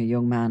assaulting a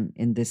young man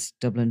in this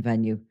Dublin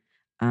venue.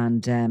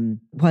 And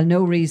while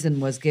no reason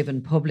was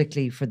given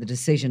publicly for the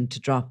decision to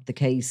drop the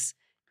case,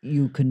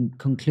 you can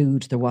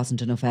conclude there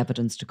wasn't enough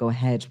evidence to go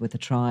ahead with a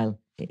trial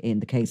in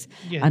the case.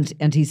 Yeah.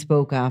 And he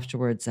spoke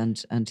afterwards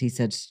and he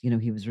said,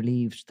 he was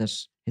relieved that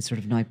his sort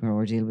of nightmare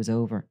ordeal was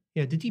over.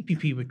 Yeah, the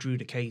DPP withdrew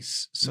the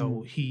case,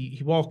 so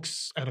he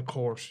walks out of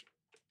court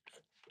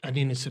an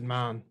innocent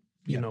man.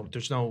 You know,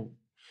 there's no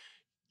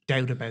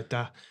doubt about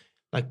that.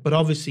 Like, but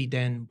obviously,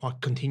 then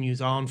what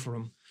continues on for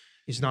him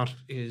is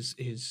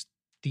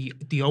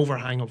the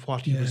overhang of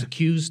what he was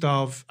accused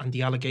of and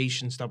the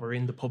allegations that were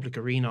in the public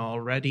arena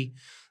already.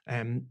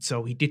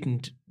 So he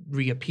didn't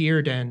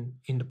reappear then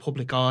in the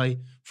public eye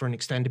for an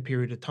extended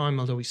period of time,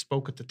 although he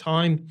spoke at the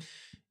time.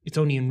 It's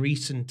only in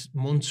recent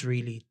months,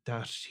 really,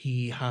 that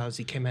he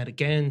came out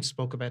again,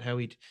 spoke about how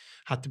he'd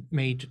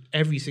made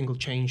every single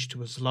change to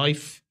his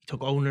life. He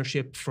took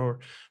ownership for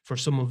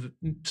some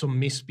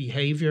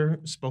misbehavior,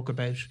 spoke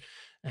about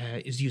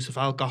his use of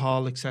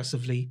alcohol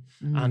excessively,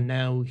 and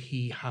now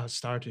he has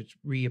started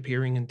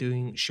reappearing and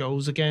doing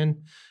shows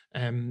again.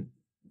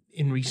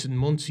 In recent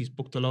months, he's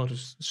booked a lot of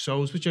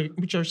shows which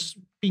are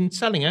been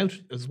selling out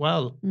as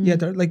well. yeah,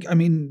 they're like, I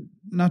mean,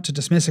 not to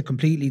dismiss it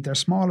completely, they're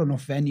small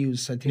enough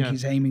venues I think Yeah.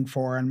 he's aiming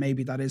for, and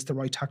maybe that is the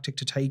right tactic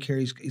to take here.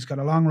 He's got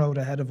a long road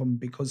ahead of him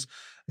because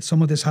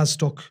some of this has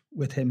stuck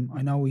with him.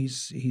 I know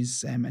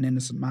he's an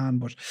innocent man,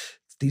 but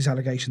these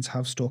allegations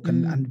have stuck.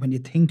 And when you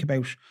think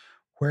about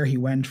where he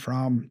went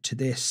from to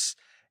this,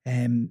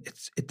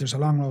 there's a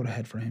long road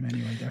ahead for him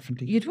anyway,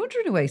 definitely. You'd wonder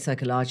in a way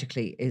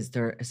psychologically, is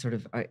there a sort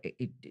of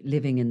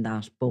living in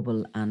that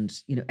bubble, and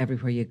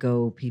everywhere you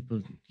go,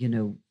 people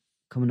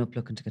coming up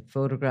looking to get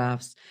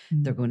photographs.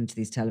 They're going into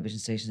these television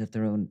stations have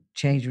their own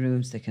changing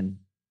rooms. They can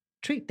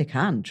treat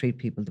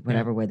people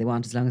whatever way they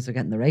want, as long as they're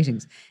getting the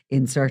ratings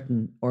in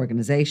certain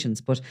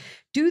organizations. But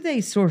do they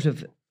sort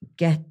of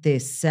get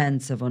this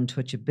sense of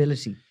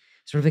untouchability,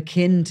 sort of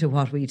akin to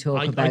what we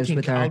talk about I think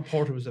with Al our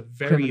Porter was a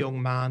very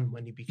young man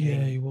when he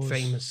became he was.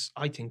 famous.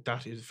 I think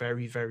that is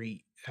very,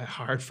 very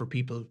hard for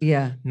people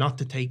Yeah. not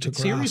to take it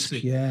grasp, seriously.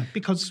 yeah.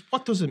 Because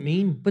what does it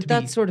mean? But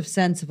that sort of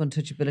sense of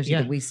untouchability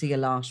Yeah. that we see a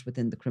lot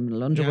within the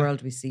criminal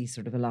underworld, we see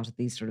sort of a lot of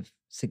these sort of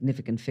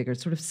significant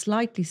figures sort of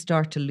slightly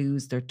start to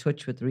lose their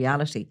touch with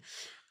reality.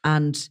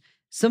 And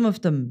some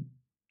of them,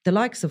 the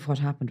likes of what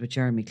happened with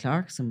Jeremy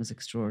Clarkson was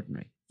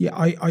extraordinary. Yeah,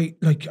 I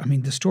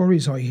mean, the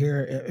stories I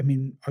hear, I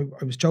mean,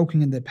 I was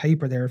joking in the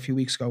paper there a few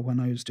weeks ago when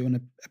I was doing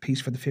a piece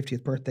for the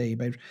 50th birthday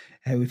about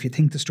how if you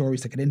think the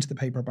stories that get into the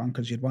paper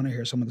bonkers, you'd want to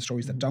hear some of the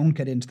stories that don't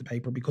get into the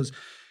paper, because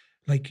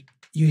like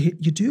you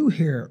do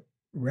hear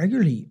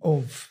regularly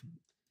of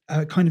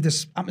kind of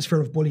this atmosphere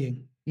of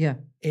bullying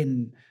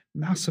in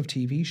massive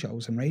TV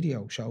shows and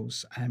radio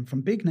shows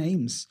from big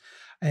names.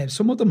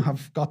 Some of them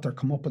have got their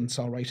comeuppance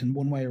all right in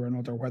one way or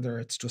another, whether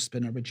it's just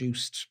been a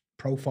reduced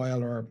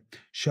profile or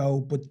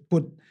show,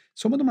 but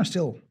some of them are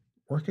still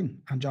working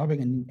and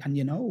jobbing,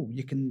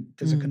 and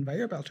there's a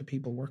conveyor belt of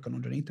people working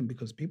underneath them,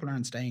 because people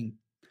aren't staying,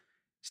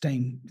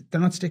 they're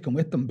not sticking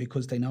with them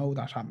because they know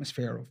that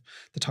atmosphere of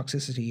the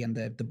toxicity and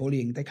the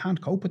bullying. They can't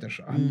cope with it.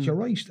 And you're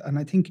right. And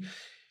I think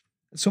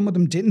some of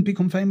them didn't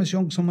become famous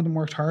young, some of them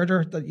worked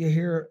harder, that you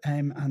hear,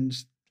 and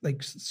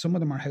like some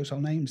of them are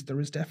household names. There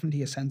is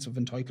definitely a sense of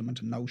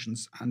entitlement and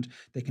notions, and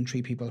they can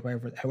treat people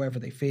however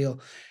they feel.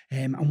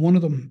 And one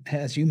of them,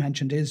 as you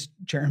mentioned, is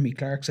Jeremy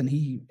Clarkson.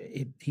 He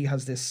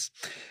has this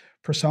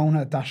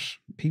persona that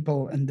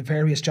people in the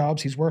various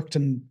jobs he's worked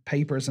in,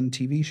 papers and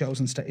TV shows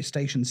and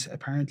stations,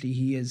 apparently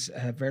he is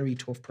a very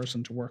tough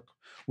person to work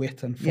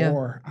with and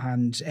for.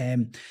 And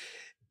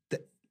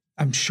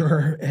I'm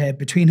sure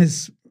between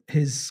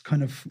his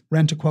kind of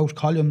rent-a-quote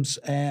columns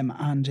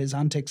and his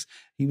antics,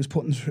 he was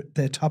putting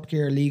the Top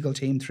Gear legal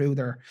team through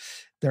their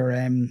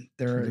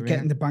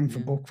getting the bang for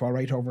buck for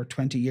right over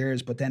 20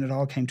 years. But then it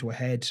all came to a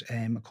head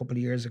a couple of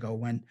years ago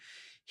when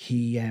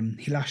he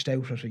lashed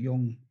out at a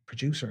young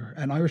producer,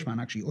 an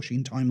Irishman actually,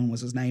 Oisin Timon was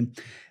his name.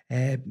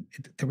 They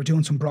were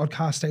doing some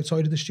broadcast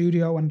outside of the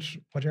studio, and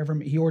whatever,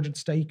 he ordered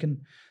steak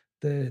and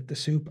the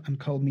soup and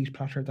cold meat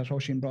platter that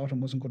Oisin brought him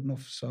wasn't good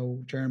enough.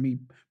 So Jeremy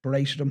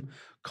berated him,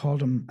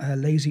 called him a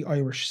lazy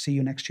Irish, see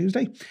you next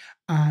Tuesday,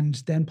 and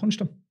then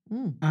punched him.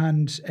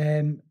 And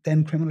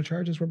then criminal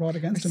charges were brought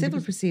against him.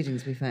 Civil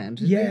proceedings we found.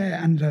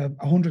 And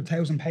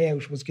 100,000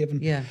 payout was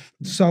given. Yeah.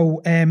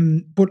 So,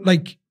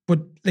 but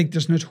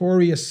there's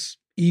notorious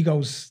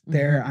egos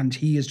there, and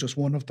he is just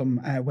one of them.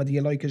 Whether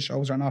you like his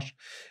shows or not,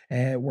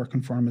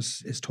 working for him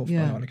is tough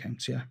by all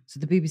accounts. Yeah. So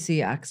the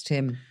BBC axed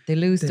him. They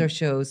lose their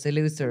shows, they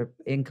lose their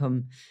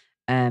income,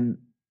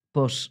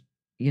 but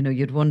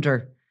you'd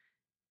wonder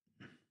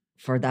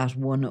for that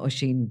one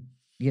Oisin,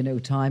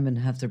 time, and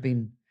have there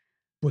been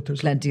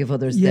plenty of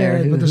others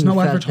there. But there's who no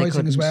felt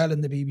advertising as well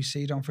in the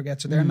BBC. Don't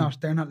forget. So they're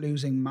not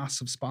losing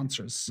massive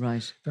sponsors.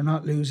 Right. They're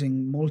not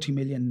losing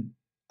multi-million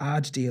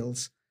ad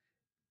deals.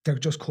 They're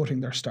just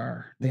cutting their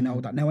star. They know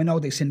that. Now, I know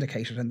they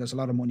syndicated and there's a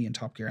lot of money in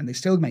Top Gear and they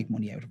still make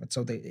money out of it.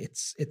 So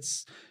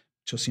it's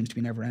just seems to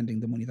be never ending,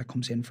 the money that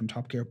comes in from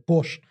Top Gear.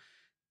 But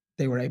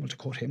they were able to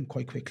cut him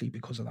quite quickly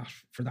because of that.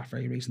 For that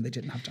very reason, they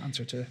didn't have to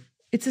answer to.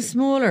 It's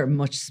a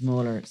much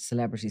smaller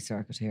celebrity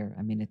circuit here.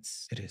 I mean,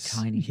 it is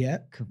tiny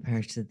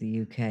compared to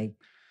the UK.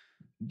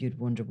 You'd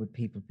wonder, would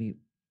people be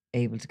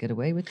able to get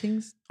away with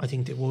things? I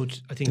think they would.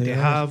 I think they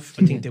have.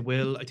 I think they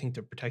will. I think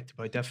they're protected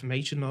by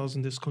defamation laws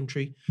in this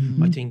country.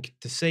 I think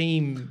the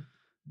same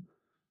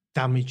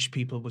damaged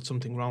people with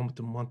something wrong with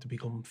them want to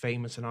become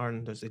famous in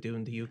Ireland as they do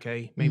in the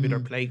UK. Maybe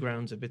their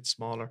playground's a bit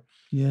smaller.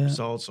 Yeah.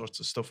 There's all sorts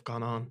of stuff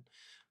gone on.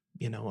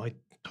 I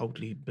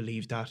totally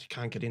believe that. You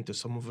can't get into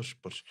some of it,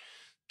 but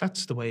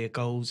that's the way it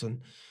goes.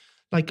 And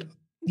I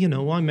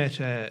met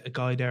a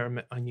guy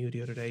there I knew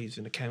the other day. He's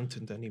an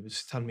accountant, and he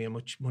was telling me how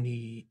much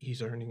money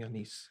he's earning, and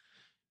he's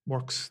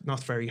works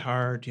not very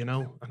hard, And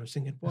I was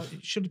thinking, well,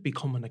 should it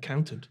become an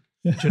accountant?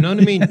 Do you know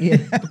what I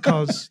mean?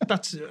 Because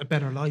that's a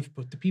better life.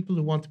 But the people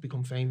who want to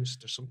become famous,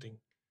 there's something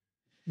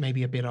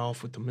maybe a bit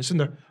off with them, isn't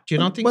there? Do you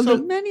not think so?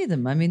 Well, many of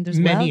them. I mean, there's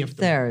many wealth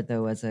there,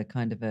 though, as a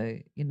kind of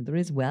a, there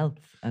is wealth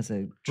as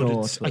a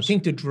draw. I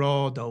think the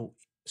draw, though,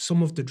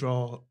 some of the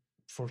draw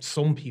for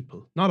some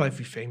people, not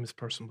every famous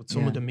person, but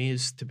some of them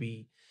is to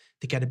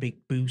get a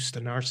big boost, a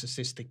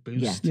narcissistic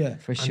boost. Yeah,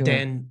 for sure. And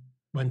then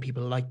when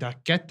people like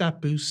that get that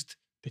boost,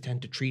 They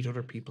tend to treat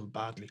other people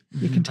badly.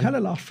 You can tell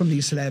a lot from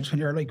these celebs when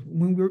you're like,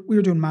 when we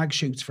were doing mag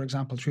shoots, for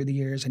example, through the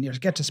years, and you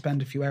get to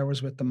spend a few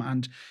hours with them,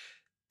 and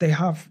they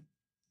have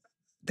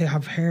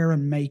hair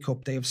and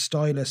makeup, they have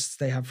stylists,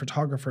 they have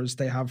photographers,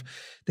 they have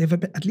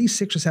at least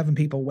 6 or 7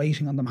 people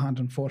waiting on them hand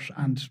and foot,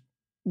 and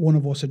one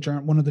of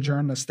the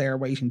journalists there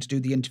waiting to do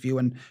the interview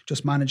and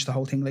just manage the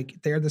whole thing. Like,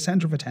 they're the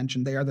center of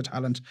attention, they are the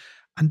talent,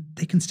 and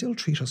they can still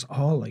treat us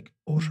all like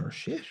utter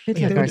shit. Bit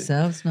like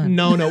ourselves now.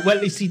 No.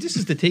 Well, you see, this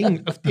is the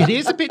thing. It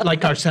is a bit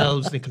like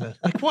ourselves, Nicola.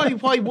 Like,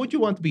 why would you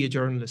want to be a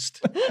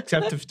journalist?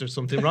 Except if there's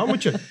something wrong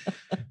with you.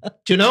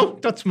 Do you know?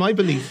 That's my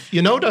belief.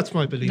 You know, that's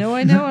my belief. No,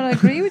 I know, and I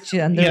agree with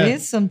you. And there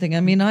is something.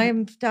 I mean, I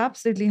am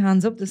absolutely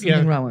hands up. There's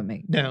something wrong with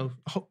me. No,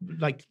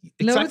 like,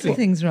 exactly. Loads of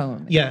things wrong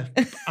with me. Yeah,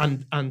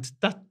 and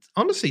that,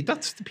 honestly,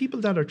 that's the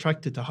people that are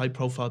attracted to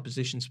high-profile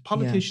positions.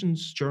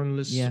 Politicians,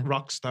 journalists,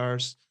 rock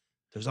stars.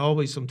 There's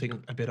always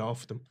something a bit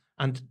off them.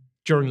 And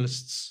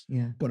journalists.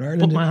 Yeah. But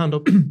Ireland, put my hand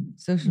up.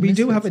 We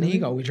do have an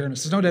ego, we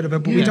journalists. There's no doubt about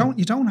it. But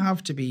you don't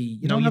have to be.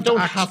 You don't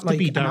have to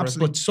be Daragh,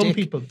 but some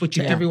people. But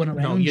you everyone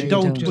around. No, you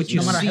don't. But you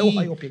no matter see, how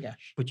high up you get.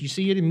 But you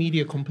see it in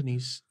media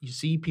companies. You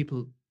see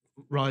people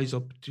rise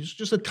up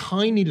just a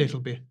tiny little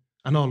bit,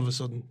 and all of a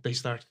sudden they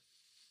start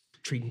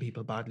treating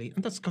people badly,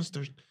 and that's because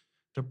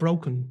they're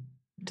broken.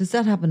 Does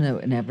that happen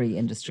in every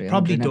industry?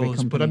 Probably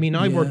does, but I mean,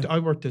 I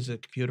worked as a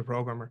computer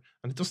programmer,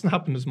 and it doesn't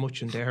happen as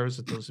much in there as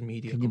it does in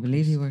media. Can you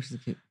believe he works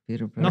as a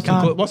computer programmer? Not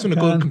so good. Wasn't a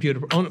good computer.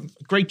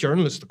 Great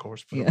journalist, of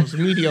course, but it was a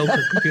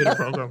mediocre computer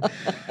programmer.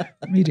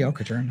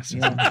 Mediocre journalist.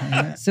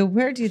 Yeah. So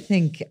where do you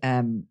think?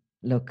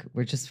 Look,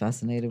 we're just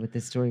fascinated with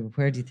this story, but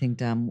where do you think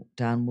Dan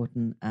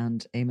Wootton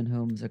and Eamon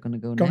Holmes are going to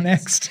go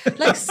next?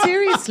 Like,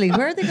 seriously,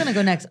 where are they going to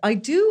go next?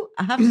 I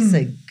have to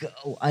say,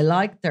 go. I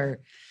like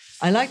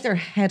their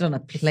head on a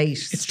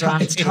plate. It's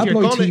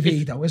tabloid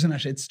TV, though, isn't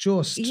it? It's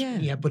just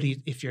But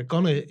if you're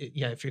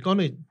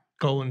gonna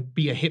go and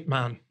be a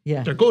hitman,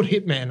 they're good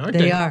hitmen, aren't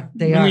they?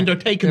 They are. I mean, they're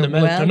taking them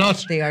out. They're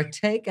not. They are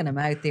taking him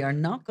out. They are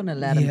not going to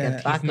let him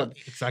get back up.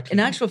 Exactly. In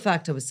actual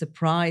fact, I was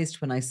surprised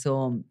when I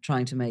saw him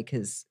trying to make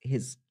his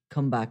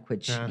comeback,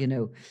 which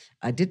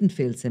I didn't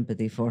feel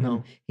sympathy for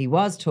him. He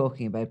was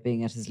talking about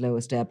being at his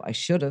lowest ebb. I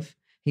should have.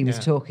 He was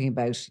talking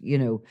about,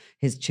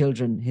 his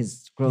children,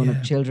 his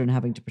grown-up children,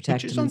 having to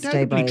protect him and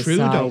stay by his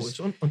side. It's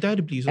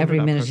undoubtedly every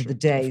minute of the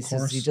day,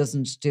 says he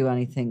doesn't do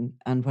anything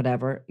and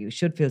whatever. You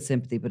should feel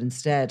sympathy, but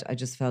instead, I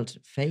just felt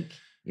fake.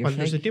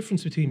 There's a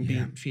difference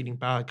between feeling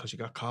bad because you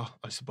got caught,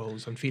 I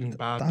suppose, and feeling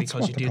bad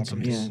because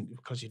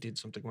you did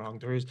something wrong.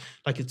 There is,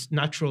 like, it's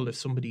natural if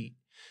somebody,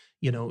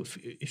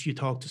 if you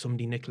talk to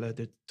somebody, Nicola,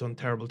 that's done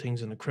terrible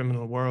things in the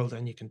criminal world,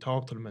 and you can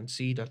talk to them and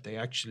see that they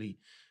actually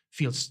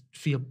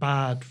feel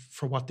bad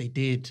for what they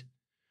did,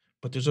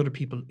 but there's other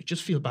people who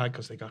just feel bad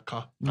because they got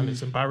caught and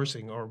it's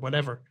embarrassing or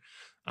whatever.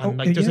 And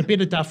there's a bit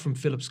of that from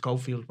Phillip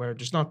Schofield where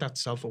there's not that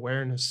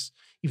self-awareness,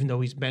 even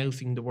though he's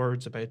mouthing the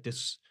words about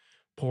this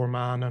poor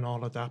man and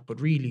all of that,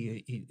 but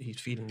really he's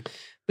feeling.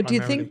 But do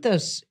you think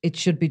that it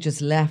should be just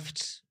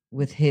left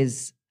with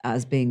his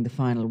as being the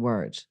final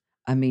word?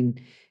 I mean,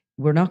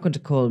 we're not going to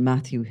call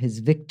Matthew his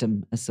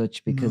victim as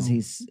such because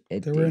he's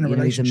a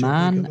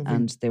man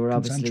and they were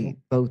obviously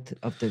both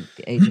of the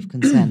age of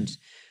consent,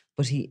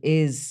 but he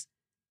is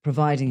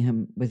providing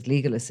him with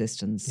legal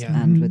assistance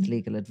and with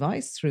legal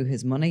advice through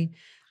his money.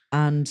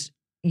 And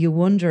you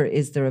wonder,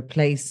 is there a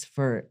place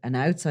for an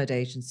outside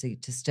agency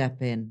to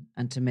step in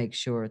and to make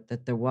sure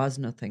that there was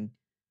nothing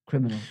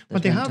criminal?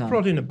 But they have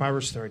brought in a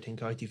barrister, I think,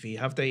 ITV.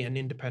 Have they? An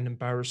independent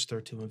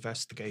barrister to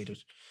investigate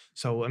it.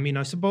 So, I mean,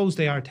 I suppose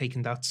they are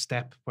taking that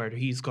step where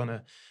he's going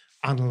to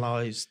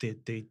analyse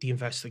the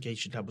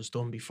investigation that was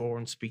done before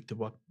and speak to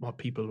what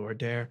people were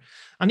there.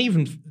 And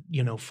even,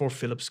 for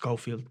Phillip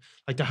Schofield,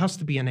 like, there has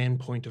to be an end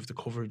point of the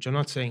coverage. I'm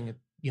not saying,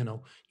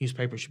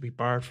 newspapers should be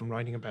barred from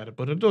writing about it,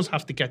 but it does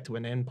have to get to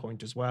an end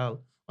point as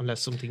well, unless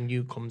something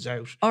new comes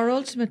out. Or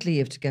ultimately, you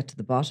have to get to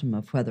the bottom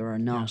of whether or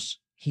not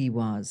he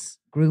was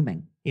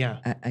grooming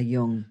a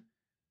young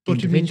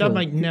But I mean, that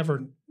might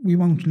never... We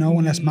won't know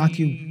unless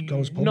Matthew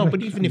goes public. No,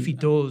 but even if he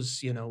does,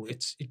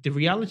 the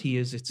reality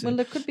is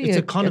there could be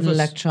a kind of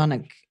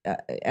electronic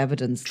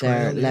evidence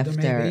there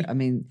left there. I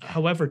mean,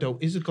 however, though,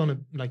 is it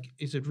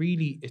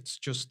really?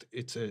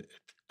 It's a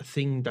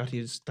thing that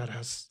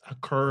has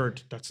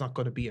occurred. That's not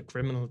going to be a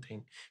criminal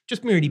thing.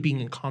 Just merely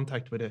being in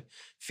contact with a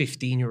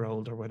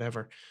 15-year-old or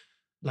whatever.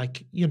 Well,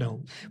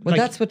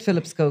 that's what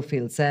Phillip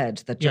Schofield said,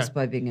 that just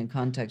by being in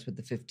contact with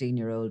the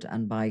 15-year-old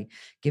and by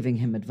giving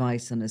him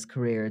advice on his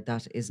career,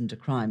 that isn't a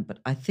crime. But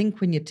I think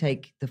when you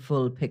take the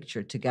full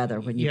picture together,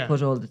 when you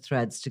put all the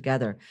threads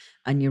together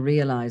and you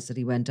realise that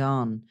he went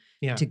on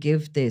to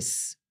give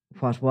this,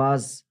 what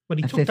was a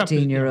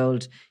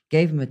 15-year-old,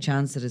 gave him a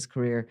chance at his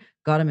career,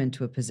 got him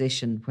into a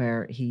position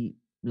where he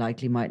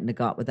likely mightn't have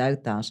got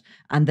without that,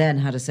 and then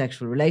had a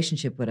sexual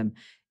relationship with him.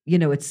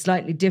 It's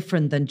slightly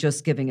different than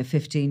just giving a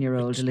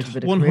 15-year-old a little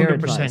bit of career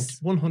advice.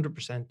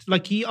 100%.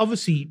 Like, he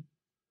obviously,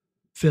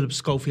 Phillip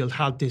Schofield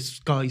had this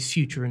guy's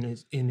future in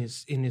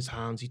his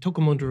hands. He took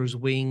him under his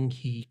wing.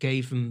 He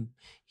gave him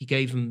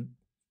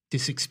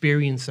this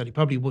experience that he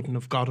probably wouldn't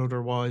have got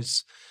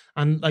otherwise.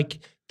 And like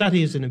that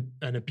is an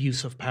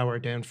abuse of power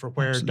then for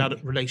where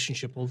that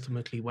relationship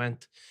ultimately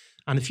went.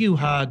 And if you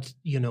had,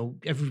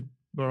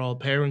 we're all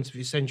parents, if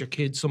you send your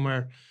kids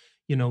somewhere,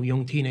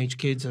 young teenage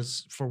kids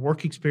as for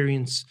work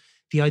experience,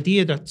 the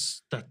idea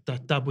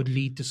that would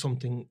lead to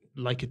something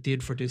like it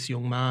did for this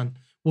young man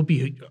would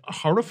be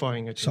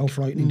horrifying. I think. So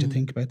frightening to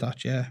think about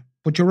that, yeah.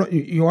 But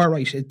you are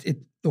right.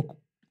 Look,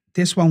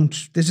 this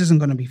isn't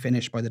going to be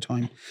finished by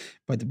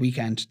the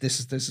weekend. This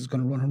is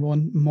going to run and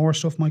run. More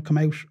stuff might come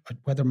out.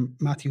 Whether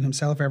Matthew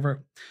himself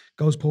ever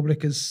goes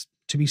public is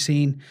to be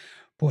seen.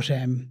 But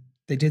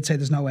they did say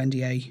there's no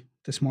NDA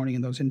this morning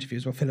in those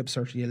interviews. Well, Phillip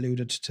certainly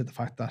alluded to the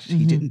fact that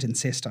he didn't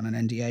insist on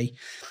an NDA,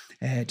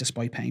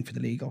 despite paying for the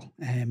legal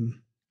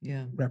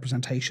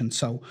representation.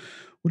 So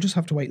we'll just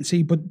have to wait and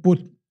see. But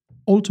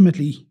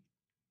ultimately,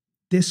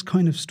 this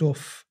kind of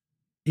stuff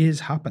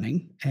is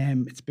happening.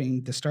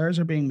 The stars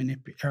are being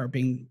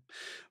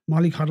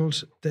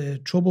mollycoddled. The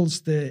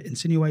troubles, the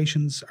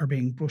insinuations are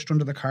being brushed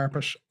under the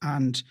carpet,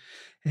 and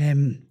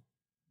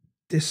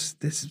this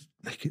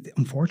like,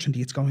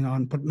 unfortunately it's going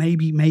on. But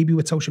maybe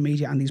with social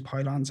media and these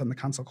pile-ons and the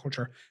cancel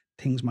culture,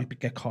 things might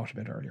get caught a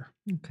bit earlier.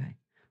 Okay.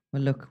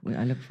 Well, look,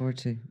 I look forward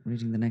to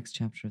reading the next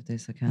chapter of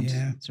this. I can't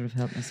sort of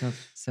help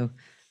myself. So,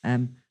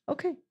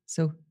 okay.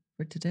 So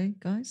for today,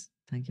 guys,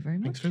 thank you very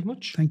much. Thanks very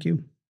much. Thank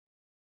you.